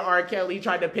 that nigga R. Kelly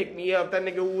tried to pick me up, that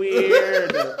nigga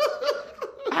weird?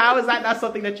 How is that not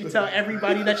something that you tell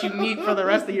everybody that you meet for the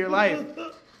rest of your life?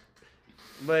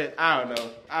 But I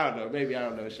don't know. Maybe I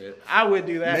don't know shit. I would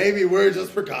do that. Maybe we're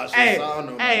just precautious. Hey, I don't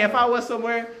know. Hey, if I was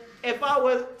somewhere and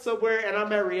I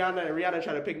met Rihanna and Rihanna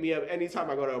tried to pick me up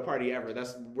anytime I go to a party ever,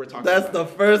 that's the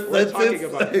first sentence. Talking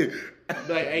about it.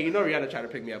 Like, hey, you know Rihanna tried to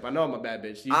pick me up. I know I'm a bad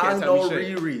bitch. You can't tell me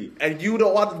shit. Riri, and you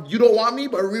don't want me,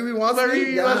 but Riri wants me.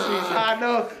 Riri wants me. So I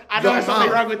know there's something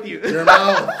wrong with you. Your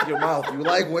mouth. You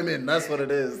like women. That's what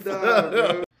it is.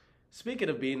 No, speaking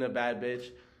of being a bad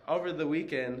bitch, over the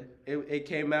weekend, it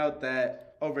came out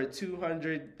that over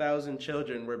 200,000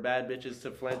 children were bad bitches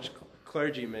to French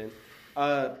clergymen.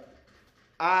 Over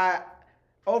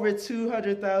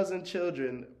 200,000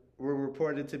 children were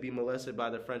reported to be molested by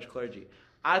the French clergy.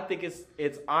 I think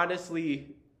it's honestly,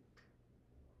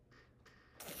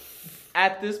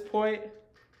 at this point,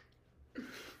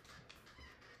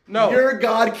 no. Your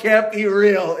God can't be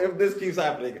real if this keeps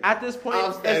happening. At this point,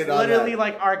 it's literally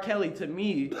like R. Kelly to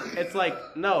me. It's like,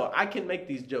 no, I can make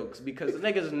these jokes because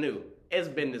niggas knew. It's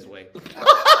been this way.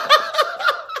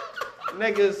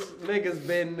 niggas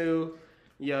been new.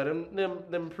 Yo,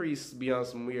 them priests be on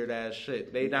some weird ass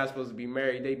shit. They not supposed to be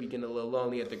married. They be getting a little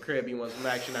lonely at the crib. You want some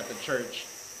action at the church.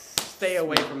 Stay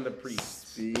away from the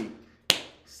priests.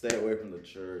 Stay away from the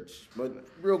church. But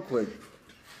real quick,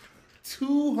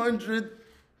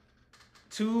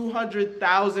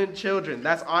 200,000 children.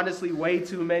 That's honestly way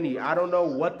too many. I don't know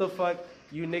what the fuck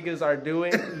you niggas are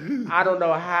doing. I don't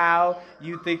know how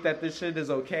you think that this shit is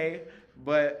okay.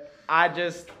 But I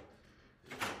just...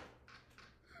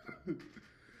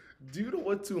 Do you know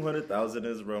what 200,000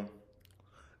 is, bro?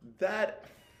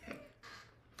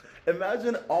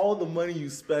 Imagine all the money you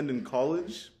spend in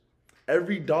college.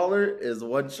 Every dollar is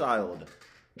one child.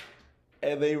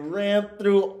 And they ran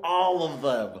through all of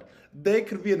them. They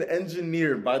could be an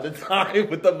engineer by the time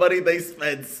with the money they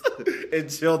spent in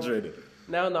children.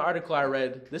 Now in the article I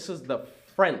read, this is the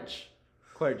French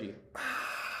clergy.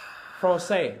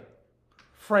 Francais.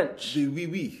 French.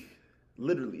 Oui.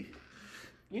 Literally.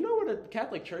 You know where the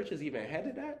Catholic Church is even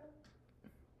headed at?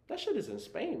 That shit is in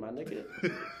Spain, my nigga.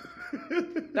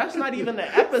 That's not even the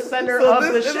epicenter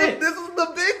of the shit. This is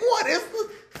the big one.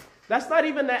 That's not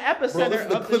even the epicenter of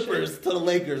the Clippers shit. To the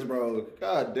Lakers, bro.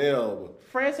 God damn.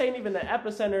 France ain't even the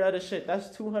epicenter of the shit. That's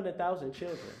 200,000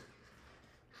 children.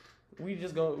 We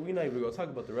not even gonna talk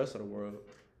about the rest of the world.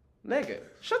 Nigga,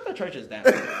 shut the churches down.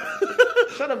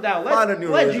 Shut them down.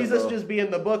 Let Jesus just be in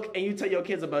the book and you tell your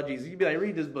kids about Jesus. You be like,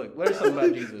 read this book. Learn something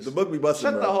about Jesus. The book be busting,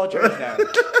 Shut bro. the whole church down.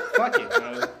 Fuck it,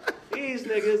 bro. These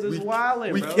niggas is wildin',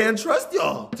 bro. We can't trust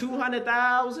y'all.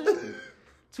 200,000?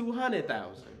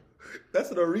 200,000.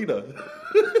 That's an arena.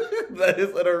 That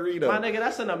is an arena. My nigga,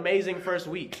 that's an amazing first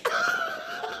week.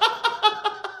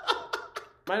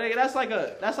 My nigga, that's like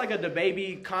a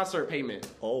DaBaby concert payment.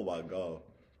 Oh my God.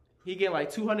 He get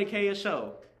like $200K a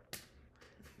show.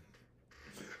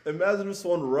 Imagine if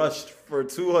someone rushed for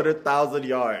 200,000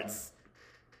 yards.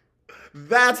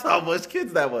 That's how much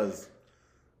kids that was.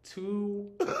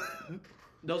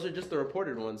 Those are just the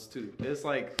reported ones too. It's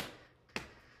like,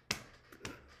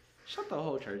 shut the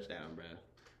whole church down, bruh.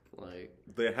 Like,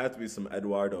 there had to be some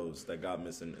Eduardos that got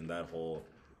missing in that whole.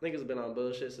 Niggas been on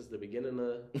bullshit since the beginning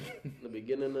of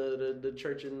the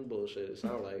church and bullshit. It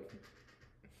sound like.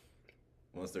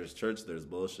 Once there's church, there's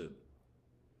bullshit.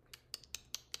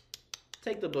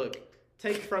 Take the book.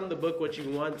 Take from the book what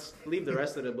you want. Leave the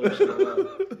rest of the bullshit alone.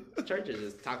 Church is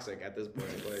just toxic at this point.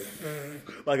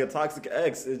 Like a toxic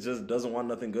ex, it just doesn't want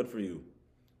nothing good for you.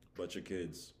 But your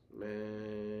kids.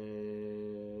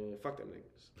 Man, fuck them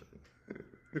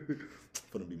niggas.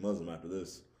 Gonna be Muslim after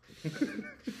this.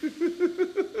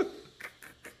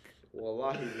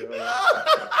 Wallahi, bro.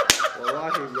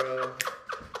 Wallahi, bro.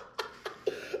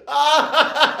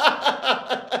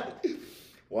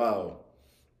 Wow.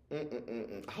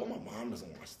 I hope my mom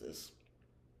doesn't watch this.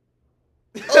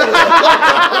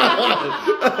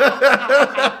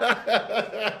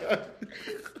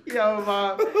 Yo,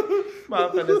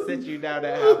 mom finna sit you down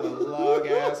and have a long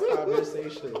ass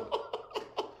conversation.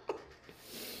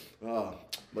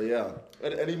 But yeah,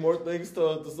 any more things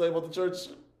to say about the church?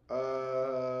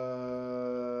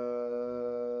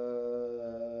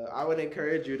 I would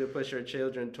encourage you to push your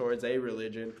children towards a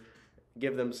religion.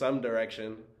 Give them some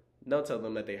direction. Don't tell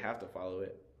them that they have to follow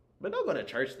it. But don't go to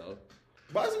church, though.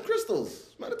 Buy some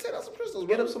crystals. Meditate on some crystals.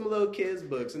 Get them some little kids'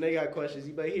 books, and they got questions.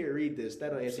 You be like, here, read this.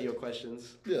 That'll answer your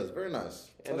questions. Yeah, it's very nice.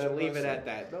 And then leave it at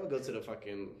that. Don't go to the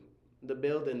fucking... The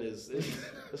building it's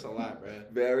a lot, bro.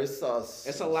 Very sus.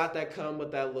 It's a lot that come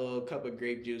with that little cup of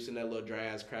grape juice and that little dry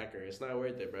ass cracker. It's not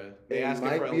worth it, bro. They asking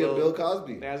for a Bill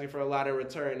Cosby. They asking for a lot in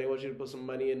return. They want you to put some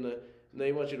money in the.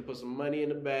 They want you to put some money in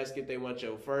the basket. They want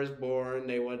your firstborn.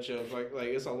 They want your like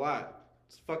it's a lot.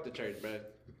 Fuck the church, bro.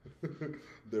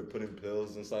 They're putting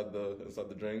pills inside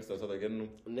the drinks. That's how they're getting them.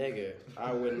 Nigga,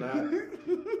 I would not.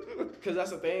 Cause that's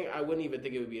the thing. I wouldn't even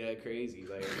think it would be that crazy.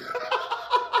 Like.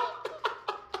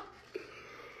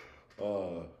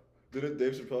 Didn't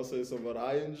Dave Chappelle say something about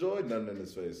I enjoyed nothing in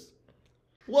his face?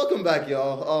 Welcome back,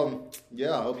 y'all.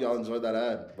 Yeah, I hope y'all enjoyed that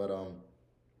ad. But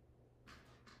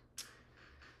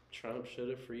Trump should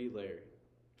have freed Larry.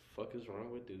 Fuck is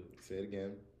wrong with dude? Say it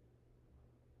again.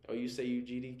 Oh, you say you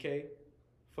GDK?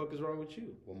 Fuck is wrong with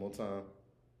you? One more time.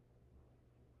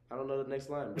 I don't know the next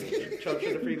line, but Trump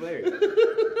should have freed Larry.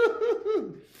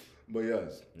 But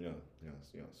yes.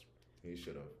 He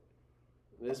should have.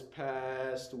 This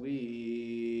past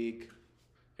week,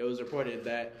 it was reported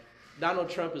that Donald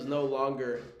Trump is no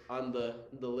longer on the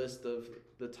list of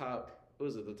the top, what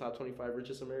was it, the top 25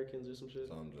 richest Americans or some shit?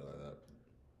 Something like that.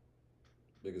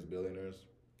 Biggest billionaires.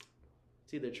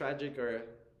 It's either tragic or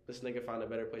this nigga found a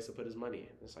better place to put his money.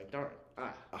 It's like, darn.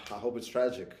 I hope it's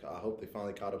tragic. I hope they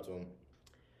finally caught up to him.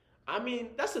 I mean,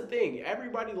 that's the thing.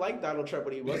 Everybody liked Donald Trump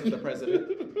when he wasn't the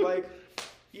president. Like,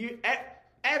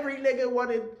 every nigga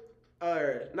wanted,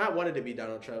 or not wanted to be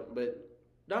Donald Trump, but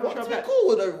Donald Trump had cool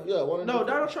with her. Yeah,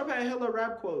 Donald Trump had hella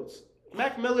rap quotes.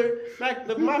 Mac Miller,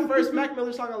 my first Mac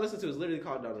Miller song I listened to is literally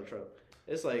called Donald Trump.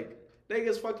 It's like,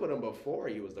 niggas fucked with him before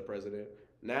he was the president.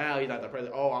 Now he's not the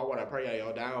president. Oh, I want to pray on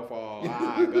your downfall.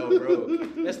 Go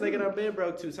broke. This nigga done been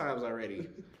broke 2 times already.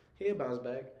 He'll bounce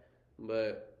back.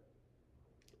 But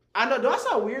I know, do I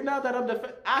sound weird now that I'm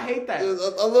I hate that.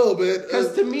 A little bit.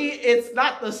 Because to me, it's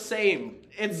not the same.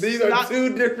 These are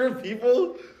 2 different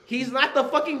people? He's not the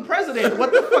fucking president.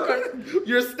 What the fuck are...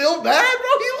 You're still mad, bro?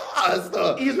 He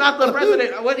lost. He's not the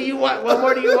president. What do you want? What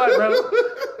more do you want, bro?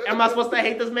 Am I supposed to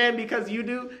hate this man because you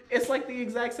do? It's like the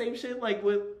exact same shit like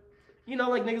with... You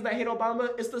know, like niggas that hate Obama,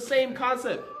 it's the same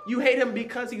concept. You hate him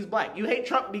because he's black. You hate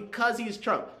Trump because he's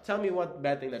Trump. Tell me what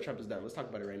bad thing that Trump has done. Let's talk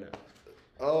about it right now.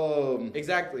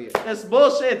 Exactly. That's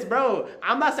bullshit, bro.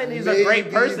 I'm not saying he's a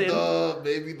great person.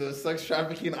 Maybe the sex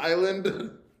trafficking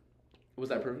island. Was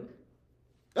that proven?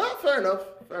 Fair enough.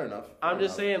 I'm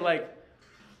just saying, like,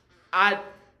 I'm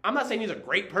not saying he's a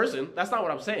great person. That's not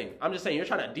what I'm saying. I'm just saying you're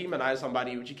trying to demonize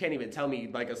somebody, but you can't even tell me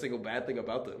like a single bad thing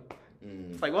about them.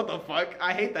 It's like, what the fuck?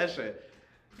 I hate that shit.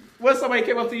 When somebody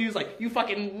came up to you, it's like, you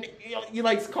fucking, you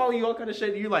like calling you all kind of shit,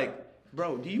 and you're like,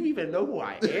 bro, do you even know who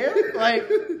I am? Like,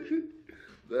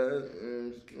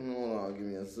 hold on, give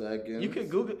me a second. You could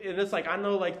Google, and it's like, I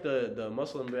know like the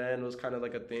Muslim ban was kind of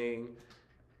like a thing.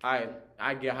 I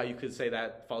get how you could say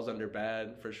that falls under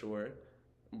bad for sure,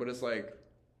 but it's like,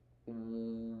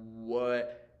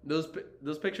 what? Those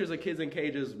pictures of kids in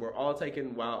cages were all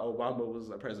taken while Obama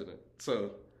was a president. So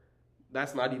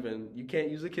that's not even, you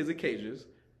can't use the kids in cages.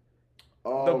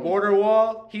 The border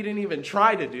wall, he didn't even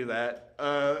try to do that.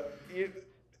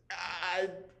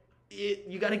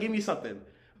 You got to give me something.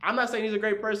 I'm not saying he's a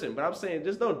great person, but I'm saying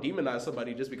just don't demonize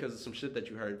somebody just because of some shit that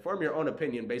you heard. Form your own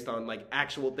opinion based on like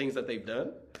actual things that they've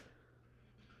done.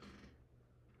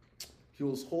 He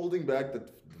was holding back the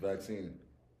vaccine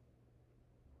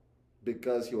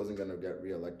because he wasn't going to get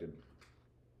reelected.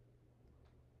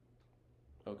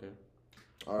 Okay.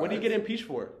 All what did he get impeached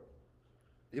for?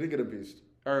 He didn't get impeached.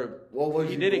 Or well, was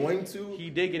he going to? He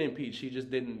did get impeached. He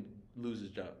just didn't lose his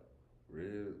job.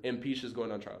 Really? Impeached is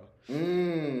going on trial.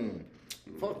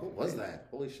 Fuck, what was that?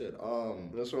 Holy shit.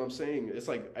 That's what I'm saying. It's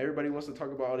like everybody wants to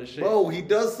talk about all this shit. Bro, he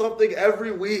does something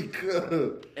every week.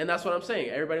 And that's what I'm saying.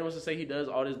 Everybody wants to say he does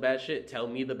all this bad shit. Tell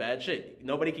me the bad shit.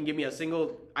 Nobody can give me a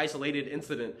single isolated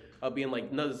incident of being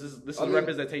like, no, this is a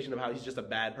representation of how he's just a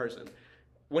bad person.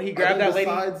 When he grabbed that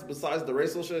lady. Besides the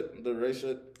racial shit, the race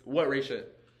shit. What race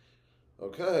shit?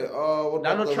 Okay.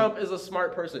 Donald Trump is a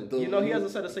smart person. You know he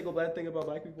hasn't said a single bad thing about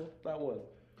black people? Not one.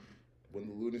 When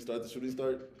the looting started, the shooting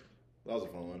started? That was a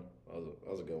fun one. That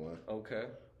was a good one. Okay.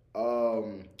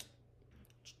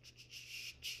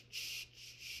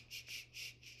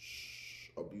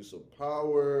 Abuse of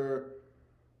power.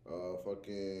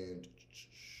 Fucking.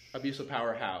 Abuse of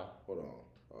power how? Hold on.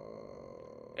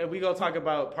 And we gonna talk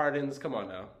about pardons. Come on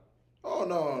now. Oh,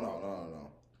 no.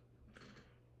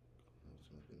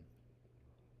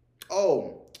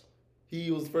 Oh,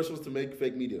 he was the first one to make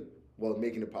fake media while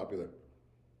making it popular.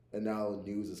 And now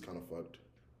news is kind of fucked.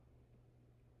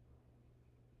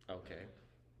 Okay.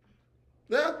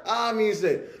 Yeah, I mean,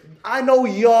 shit. I know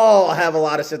y'all have a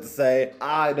lot of shit to say.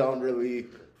 I don't really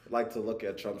like to look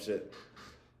at Trump shit.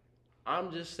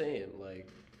 I'm just saying, like,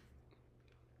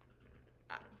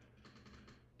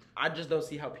 I just don't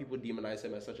see how people demonize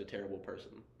him as such a terrible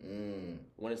person.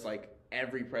 When it's like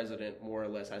every president more or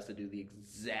less has to do the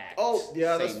exact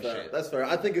same shit. That's fair.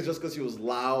 I think it's just because he was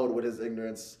loud with his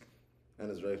ignorance and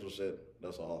his racial shit.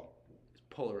 That's all. It's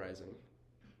polarizing.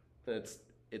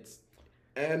 It's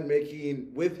and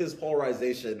with his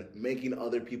polarization, making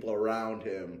other people around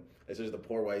him, especially the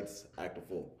poor whites, act a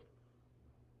fool.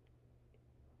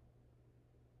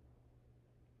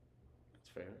 That's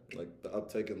fair. Like the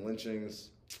uptick in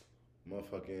lynchings,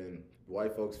 motherfucking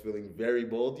white folks feeling very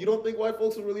bold. You don't think white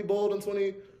folks were really bold when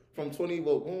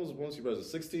was he president?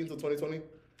 16 to 2020?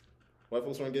 White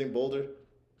folks weren't getting bolder?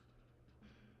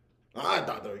 I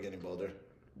thought they were getting bolder.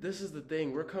 This is the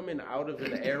thing. We're coming out of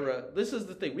an era. This is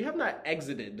the thing. We have not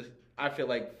exited, I feel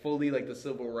like, fully like the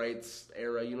civil rights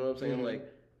era. You know what I'm saying? Mm-hmm.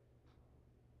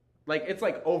 Like it's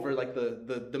like over like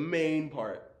the main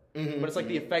part. Mm-hmm. But it's like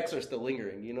the effects are still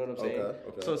lingering. You know what I'm saying?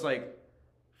 Okay. So it's like,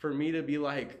 for me to be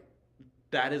like,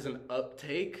 that is an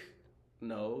uptake.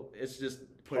 No, it's just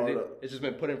it's just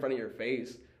been put in front of your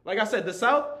face. Like I said, the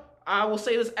South. I will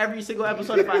say this every single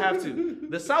episode if I have to.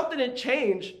 The South didn't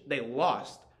change; they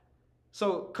lost.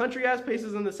 So country ass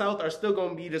places in the South are still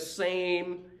gonna be the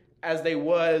same as they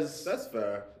was. That's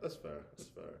fair.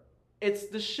 It's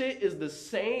the shit is the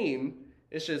same.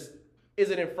 It's just, is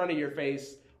it in front of your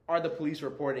face? Are the police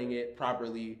reporting it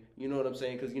properly? You know what I'm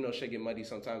saying? Because, you know, shit get muddy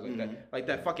sometimes like that. Like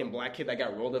that fucking black kid that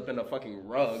got rolled up in a fucking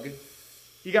rug.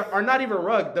 Or not even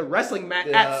rug, the wrestling mat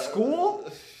at school?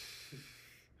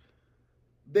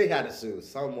 They had to sue.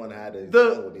 Someone had to.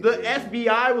 The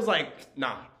FBI was like,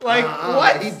 nah. Like,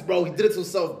 what? He did it to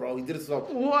himself, bro. He did it to himself.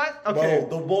 What? Okay.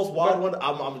 Bro, the most wild one,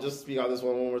 I'm just speaking on this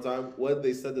one more time. What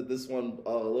they said that this one,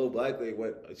 little black lady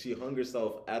she hung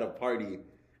herself at a party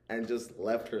and just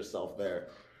left herself there.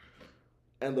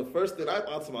 And the first thing I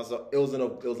thought to myself, it was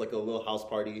like a little house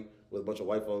party with a bunch of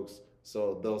white folks.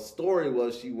 So the story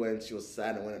was she was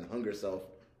sad and went and hung herself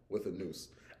with a noose.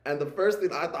 And the first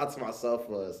thing I thought to myself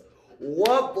was,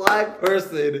 what black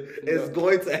person is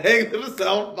going to hang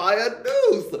themselves by a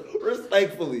noose?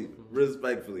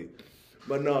 Respectfully.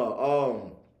 But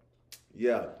no,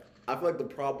 yeah. I feel like the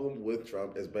problem with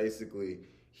Trump is basically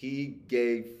he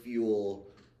gave fuel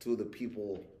to the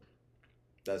people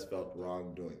that's felt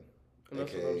wrongdoing. And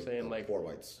that's what I'm saying. Like, poor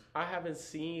whites. I haven't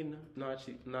seen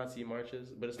Nazi marches,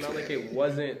 but it's not like it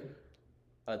wasn't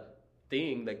a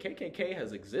thing. The KKK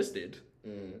has existed.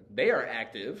 Mm. They are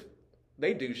active.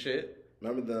 They do shit.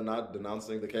 Remember the not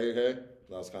denouncing the KKK?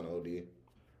 That was kind of OD.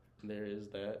 There is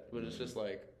that, but it's just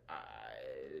like,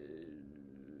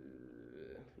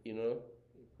 you know.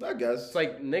 I guess it's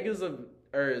like niggas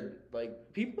or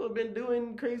like people have been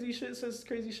doing crazy shit since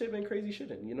crazy shit been crazy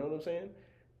shitting. You know what I'm saying?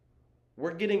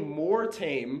 We're getting more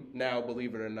tame now,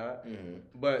 believe it or not. Mm-hmm.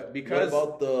 But because what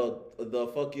about the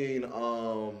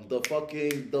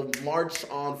march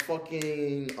on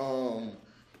fucking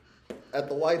at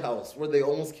the White House where they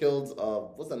almost killed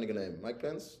what's that nigga name? Mike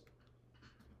Pence?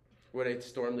 Where they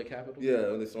stormed the Capitol?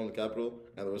 Yeah, when they stormed the Capitol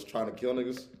and they was trying to kill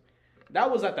niggas. That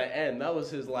was at the end. That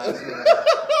was his last one.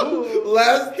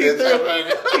 He threw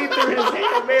his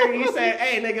Hail Mary. He said,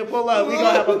 "Hey, nigga, pull up. We gonna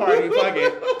have a party. Fuck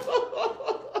it."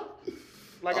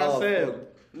 Like I said,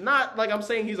 not like I'm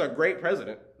saying he's a great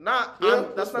president.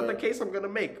 That's not the case I'm gonna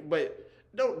make. But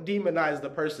don't demonize the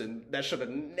person that should have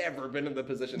never been in the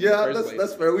position. Yeah, in the first place.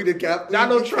 That's fair. We did cap.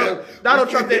 Donald Trump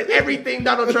did everything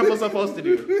Donald Trump was supposed to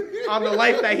do on the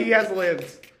life that he has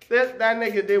lived. That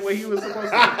nigga did what he was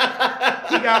supposed to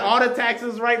do. He got all the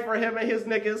taxes right for him and his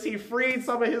niggas. He freed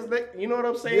some of his niggas. You know what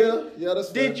I'm saying? Yeah,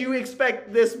 that's fair. Did you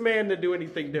expect this man to do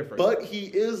anything different? But he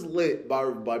is lit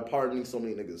by pardoning so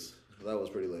many niggas. That was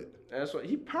pretty lit. That's what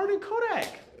he pardoned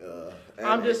Kodak.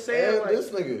 I'm just saying, like, this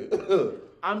nigga.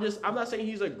 I'm not saying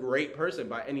he's a great person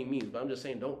by any means, but I'm just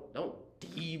saying don't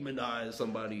demonize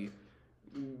somebody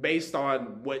based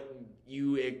on what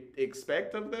you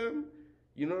expect of them.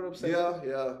 You know what I'm saying?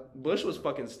 Yeah. Bush was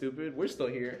fucking stupid. We're still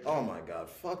here. Oh my god,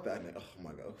 fuck that nigga. Oh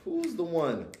my god, who's the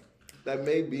one that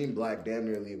made being black damn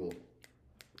near illegal?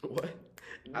 What?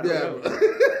 I don't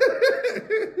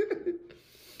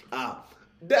know.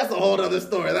 That's a whole other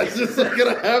story. That's just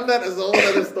gonna have that as a whole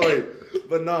other story.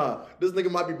 But nah, this nigga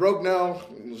might be broke now.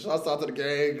 Shouts out to the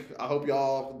gang. I hope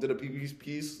y'all did a piece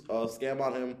scam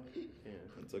on him. Yeah,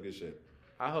 and took his shit.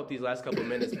 I hope these last couple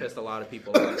minutes pissed a lot of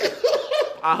people off.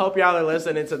 I hope y'all are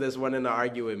listening to this wanting to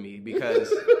argue with me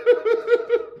because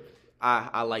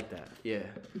I like that. Yeah.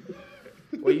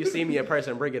 When you see me in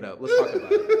person, bring it up. Let's talk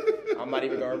about it. I'm not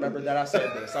even going to remember that I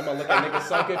said this. I'm going to look at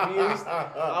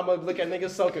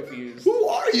niggas so confused. Who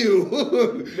are you?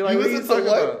 Be like, what are you talking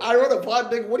about? I run a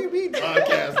pod, nigga. What do you mean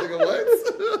podcast, nigga?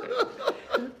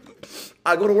 What?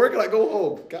 I go to work and I go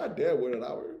home. God damn, what an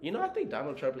hour. You know, I think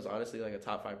Donald Trump is honestly like a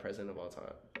top 5 president of all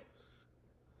time.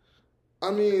 I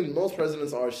mean, most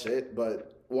presidents are shit,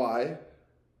 but why?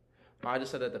 I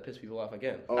just said that to piss people off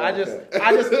again. Oh, I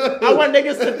want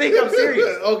niggas to think I'm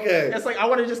serious. Okay. It's like I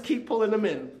want to just keep pulling them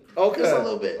in. Okay. Just a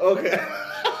little bit. Okay.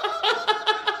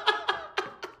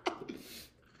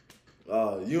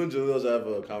 You and Jaleel should have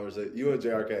a conversation. You and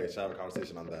JRK should have a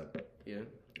conversation on that. Yeah.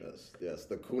 Yes.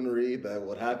 The coonery that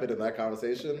would happen in that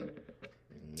conversation.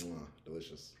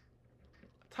 Delicious.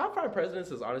 Top 5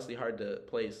 presidents is honestly hard to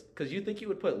place because you think you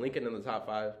would put Lincoln in the top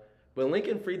 5, But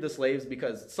Lincoln freed the slaves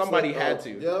because somebody had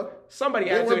to. Yeah. Somebody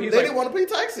had to. He's they like, didn't want to pay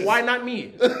taxes. why not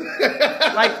me?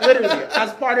 Like, literally,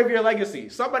 as part of your legacy.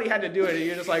 Somebody had to do it, and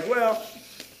you're just like, well.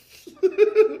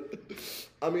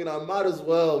 I mean, I might as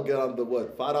well get on the,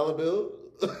 what, $5 bill?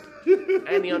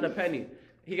 And he on the penny.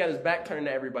 He got his back turned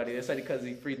to everybody. They said because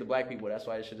he freed the black people. That's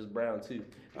why his shit is brown, too.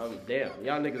 Damn,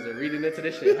 y'all niggas are reading into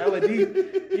this shit hella deep.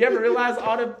 You ever realize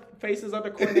all the faces on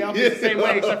the coin, they all feel the same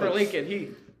way except for Lincoln. He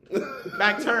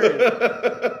back turned.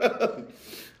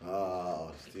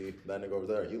 Steve, that nigga over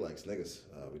there, he likes niggas.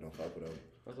 We don't fuck with him.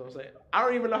 That's what I'm saying. I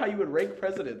don't even know how you would rank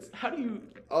presidents. How do you...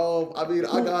 Oh, I mean,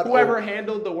 I got... Whoever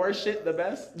handled the worst shit the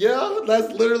best? Yeah,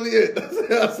 that's literally it.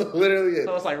 That's literally it.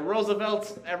 So it's like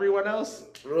Roosevelt, everyone else?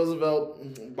 Roosevelt,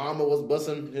 Obama was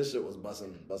bussing. His shit was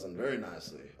bussing very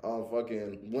nicely.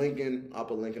 Fucking Lincoln, I'll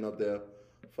put Lincoln up there.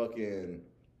 Fucking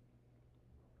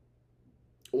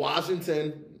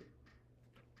Washington.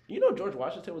 You know George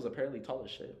Washington was apparently tall as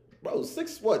shit. Bro,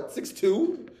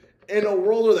 6'2"? In a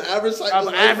world where the average height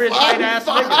was average height ass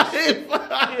niggas.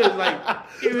 niggas.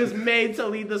 He was made to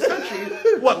lead this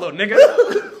country. What, little nigga?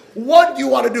 What do you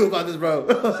want to do about this, bro?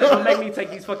 So don't make me take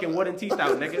these fucking wooden teeth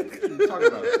out, nigga. What are you talking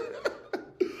about?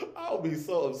 I'll be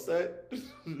so upset.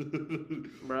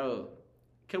 Bro,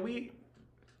 can we...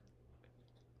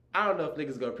 I don't know if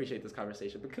niggas gonna appreciate this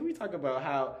conversation, but can we talk about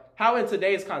how in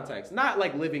today's context, not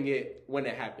like living it when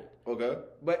it happened, Okay.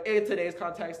 but in today's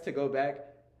context, to go back,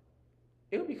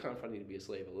 it would be kind of funny to be a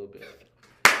slave a little bit.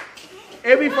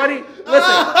 It would be funny.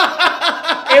 Listen,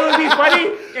 it would be funny.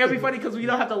 It would be funny because we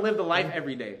don't have to live the life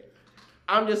every day.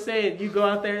 I'm just saying, you go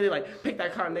out there, they're like, pick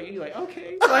that cotton, nigga. You're like,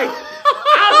 okay. Like,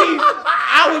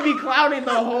 I would be clowning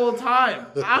the whole time.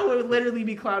 I would literally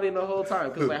be clowning the whole time.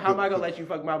 Because, like, how am I going to let you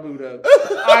fuck my mood up?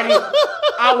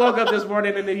 I woke up this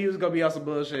morning and then he was going to be on some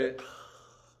bullshit.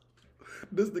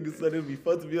 This nigga said it'd be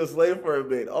fun to be a slave for a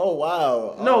bit. Oh,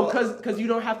 wow. No, because you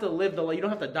don't have to live the life. You don't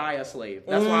have to die a slave.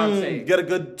 That's what I'm saying. Get a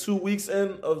good 2 weeks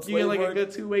in of slave You get like work. a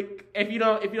good 2 week. If you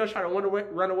don't try to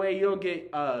run away, you don't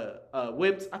get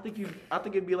whipped. I think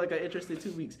it'd be like an interesting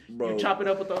 2 weeks. Bro. You chop it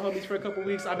up with the homies for a couple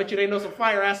weeks. I bet you they know some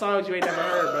fire ass songs you ain't never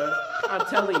heard, bro. I'm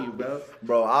telling you, bro.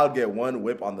 Bro, I'll get one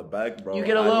whip on the back, bro. You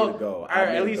get a little. I need to go. Or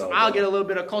at least I'll get a little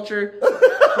bit of culture,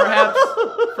 perhaps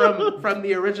from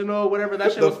the original, whatever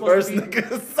that shit the was supposed first to be.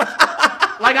 niggas.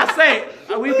 Like I say,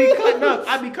 we be cutting up.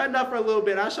 I be cutting up for a little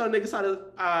bit. I show niggas how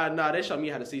to. They show me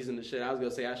how to season the shit. I was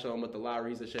gonna say I show them with the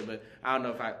Lowrys and shit, but I don't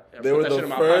know if I They put were that the shit in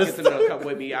my first. pockets and they'll come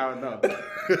with me. I don't know.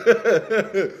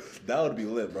 That would be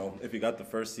lit, bro. If you got the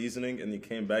first seasoning and you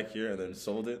came back here and then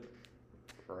sold it.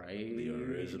 Right. The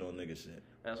original nigga shit.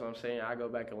 That's what I'm saying. I go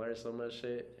back and learn so much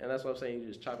shit, and that's what I'm saying. You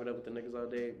just chop it up with the niggas all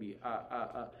day. Be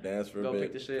Dance for a go bit.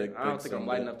 pick the shit. I don't think I'm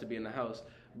light enough to be in the house,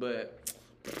 but.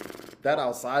 That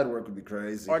outside work would be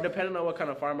crazy. Or depending on what kind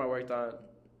of farm I worked on,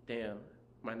 damn,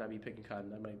 might not be picking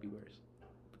cotton. That might be worse.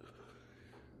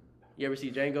 You ever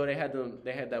see Django? They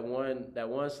had that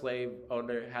one slave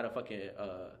owner had a fucking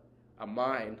a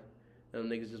mine. Them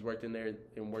niggas just worked in there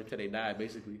and worked till they died,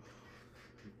 basically.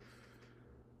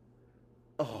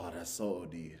 Oh, that's so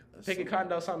OD. Picking cotton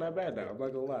don't sound that bad now. I'm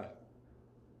not gonna lie.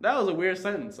 That was a weird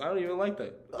sentence. I don't even like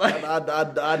that.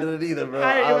 I didn't either, bro.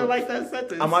 I didn't even like that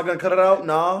sentence. Am I gonna cut it out?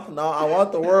 No. I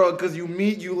want the world because you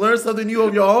learn something new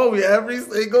of your homie every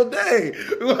single day.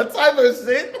 What type of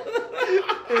shit?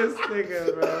 This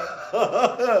nigga,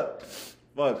 bro.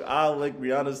 Fuck, I'll lick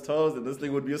Rihanna's toes and this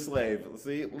thing would be a slave.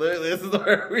 See, literally, this is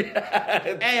where we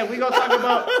at. And we gonna talk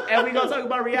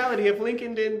about reality. If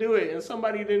Lincoln didn't do it and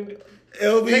somebody didn't,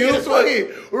 It'll be you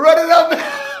fucking run it up.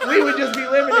 we would just be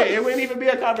living it. It wouldn't even be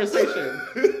a conversation.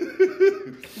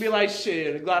 Be like,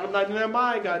 shit, glad I'm not in their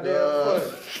mind, goddamn.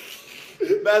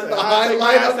 That's the I'll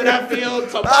highlight take of that field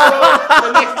tomorrow,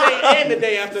 the next day, and the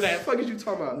day after that. Fuck is you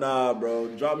talking about? Nah, bro.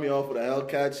 Drop me off with a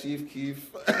Hellcat, Chief Keef,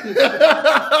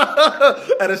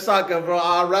 and a shotgun, bro.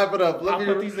 I'll wrap it up. I'll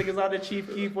put these niggas on the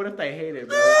Chief Keef. What if they hate it,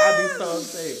 bro? I'd be so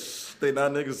upset. They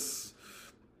not niggas.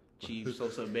 Chief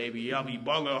Sosa, baby, y'all be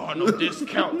bunging on no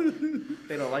discount.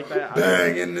 They don't like that.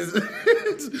 Dang, in this. A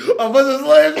bunch of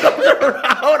slaves coming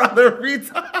around on their free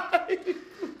time.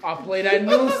 I'll play that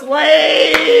New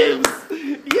Slaves.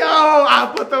 Yo,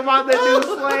 I'll put them on the New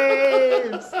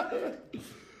Slaves.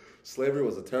 Slavery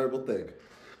was a terrible thing.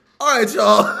 All right,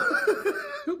 y'all.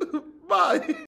 Bye.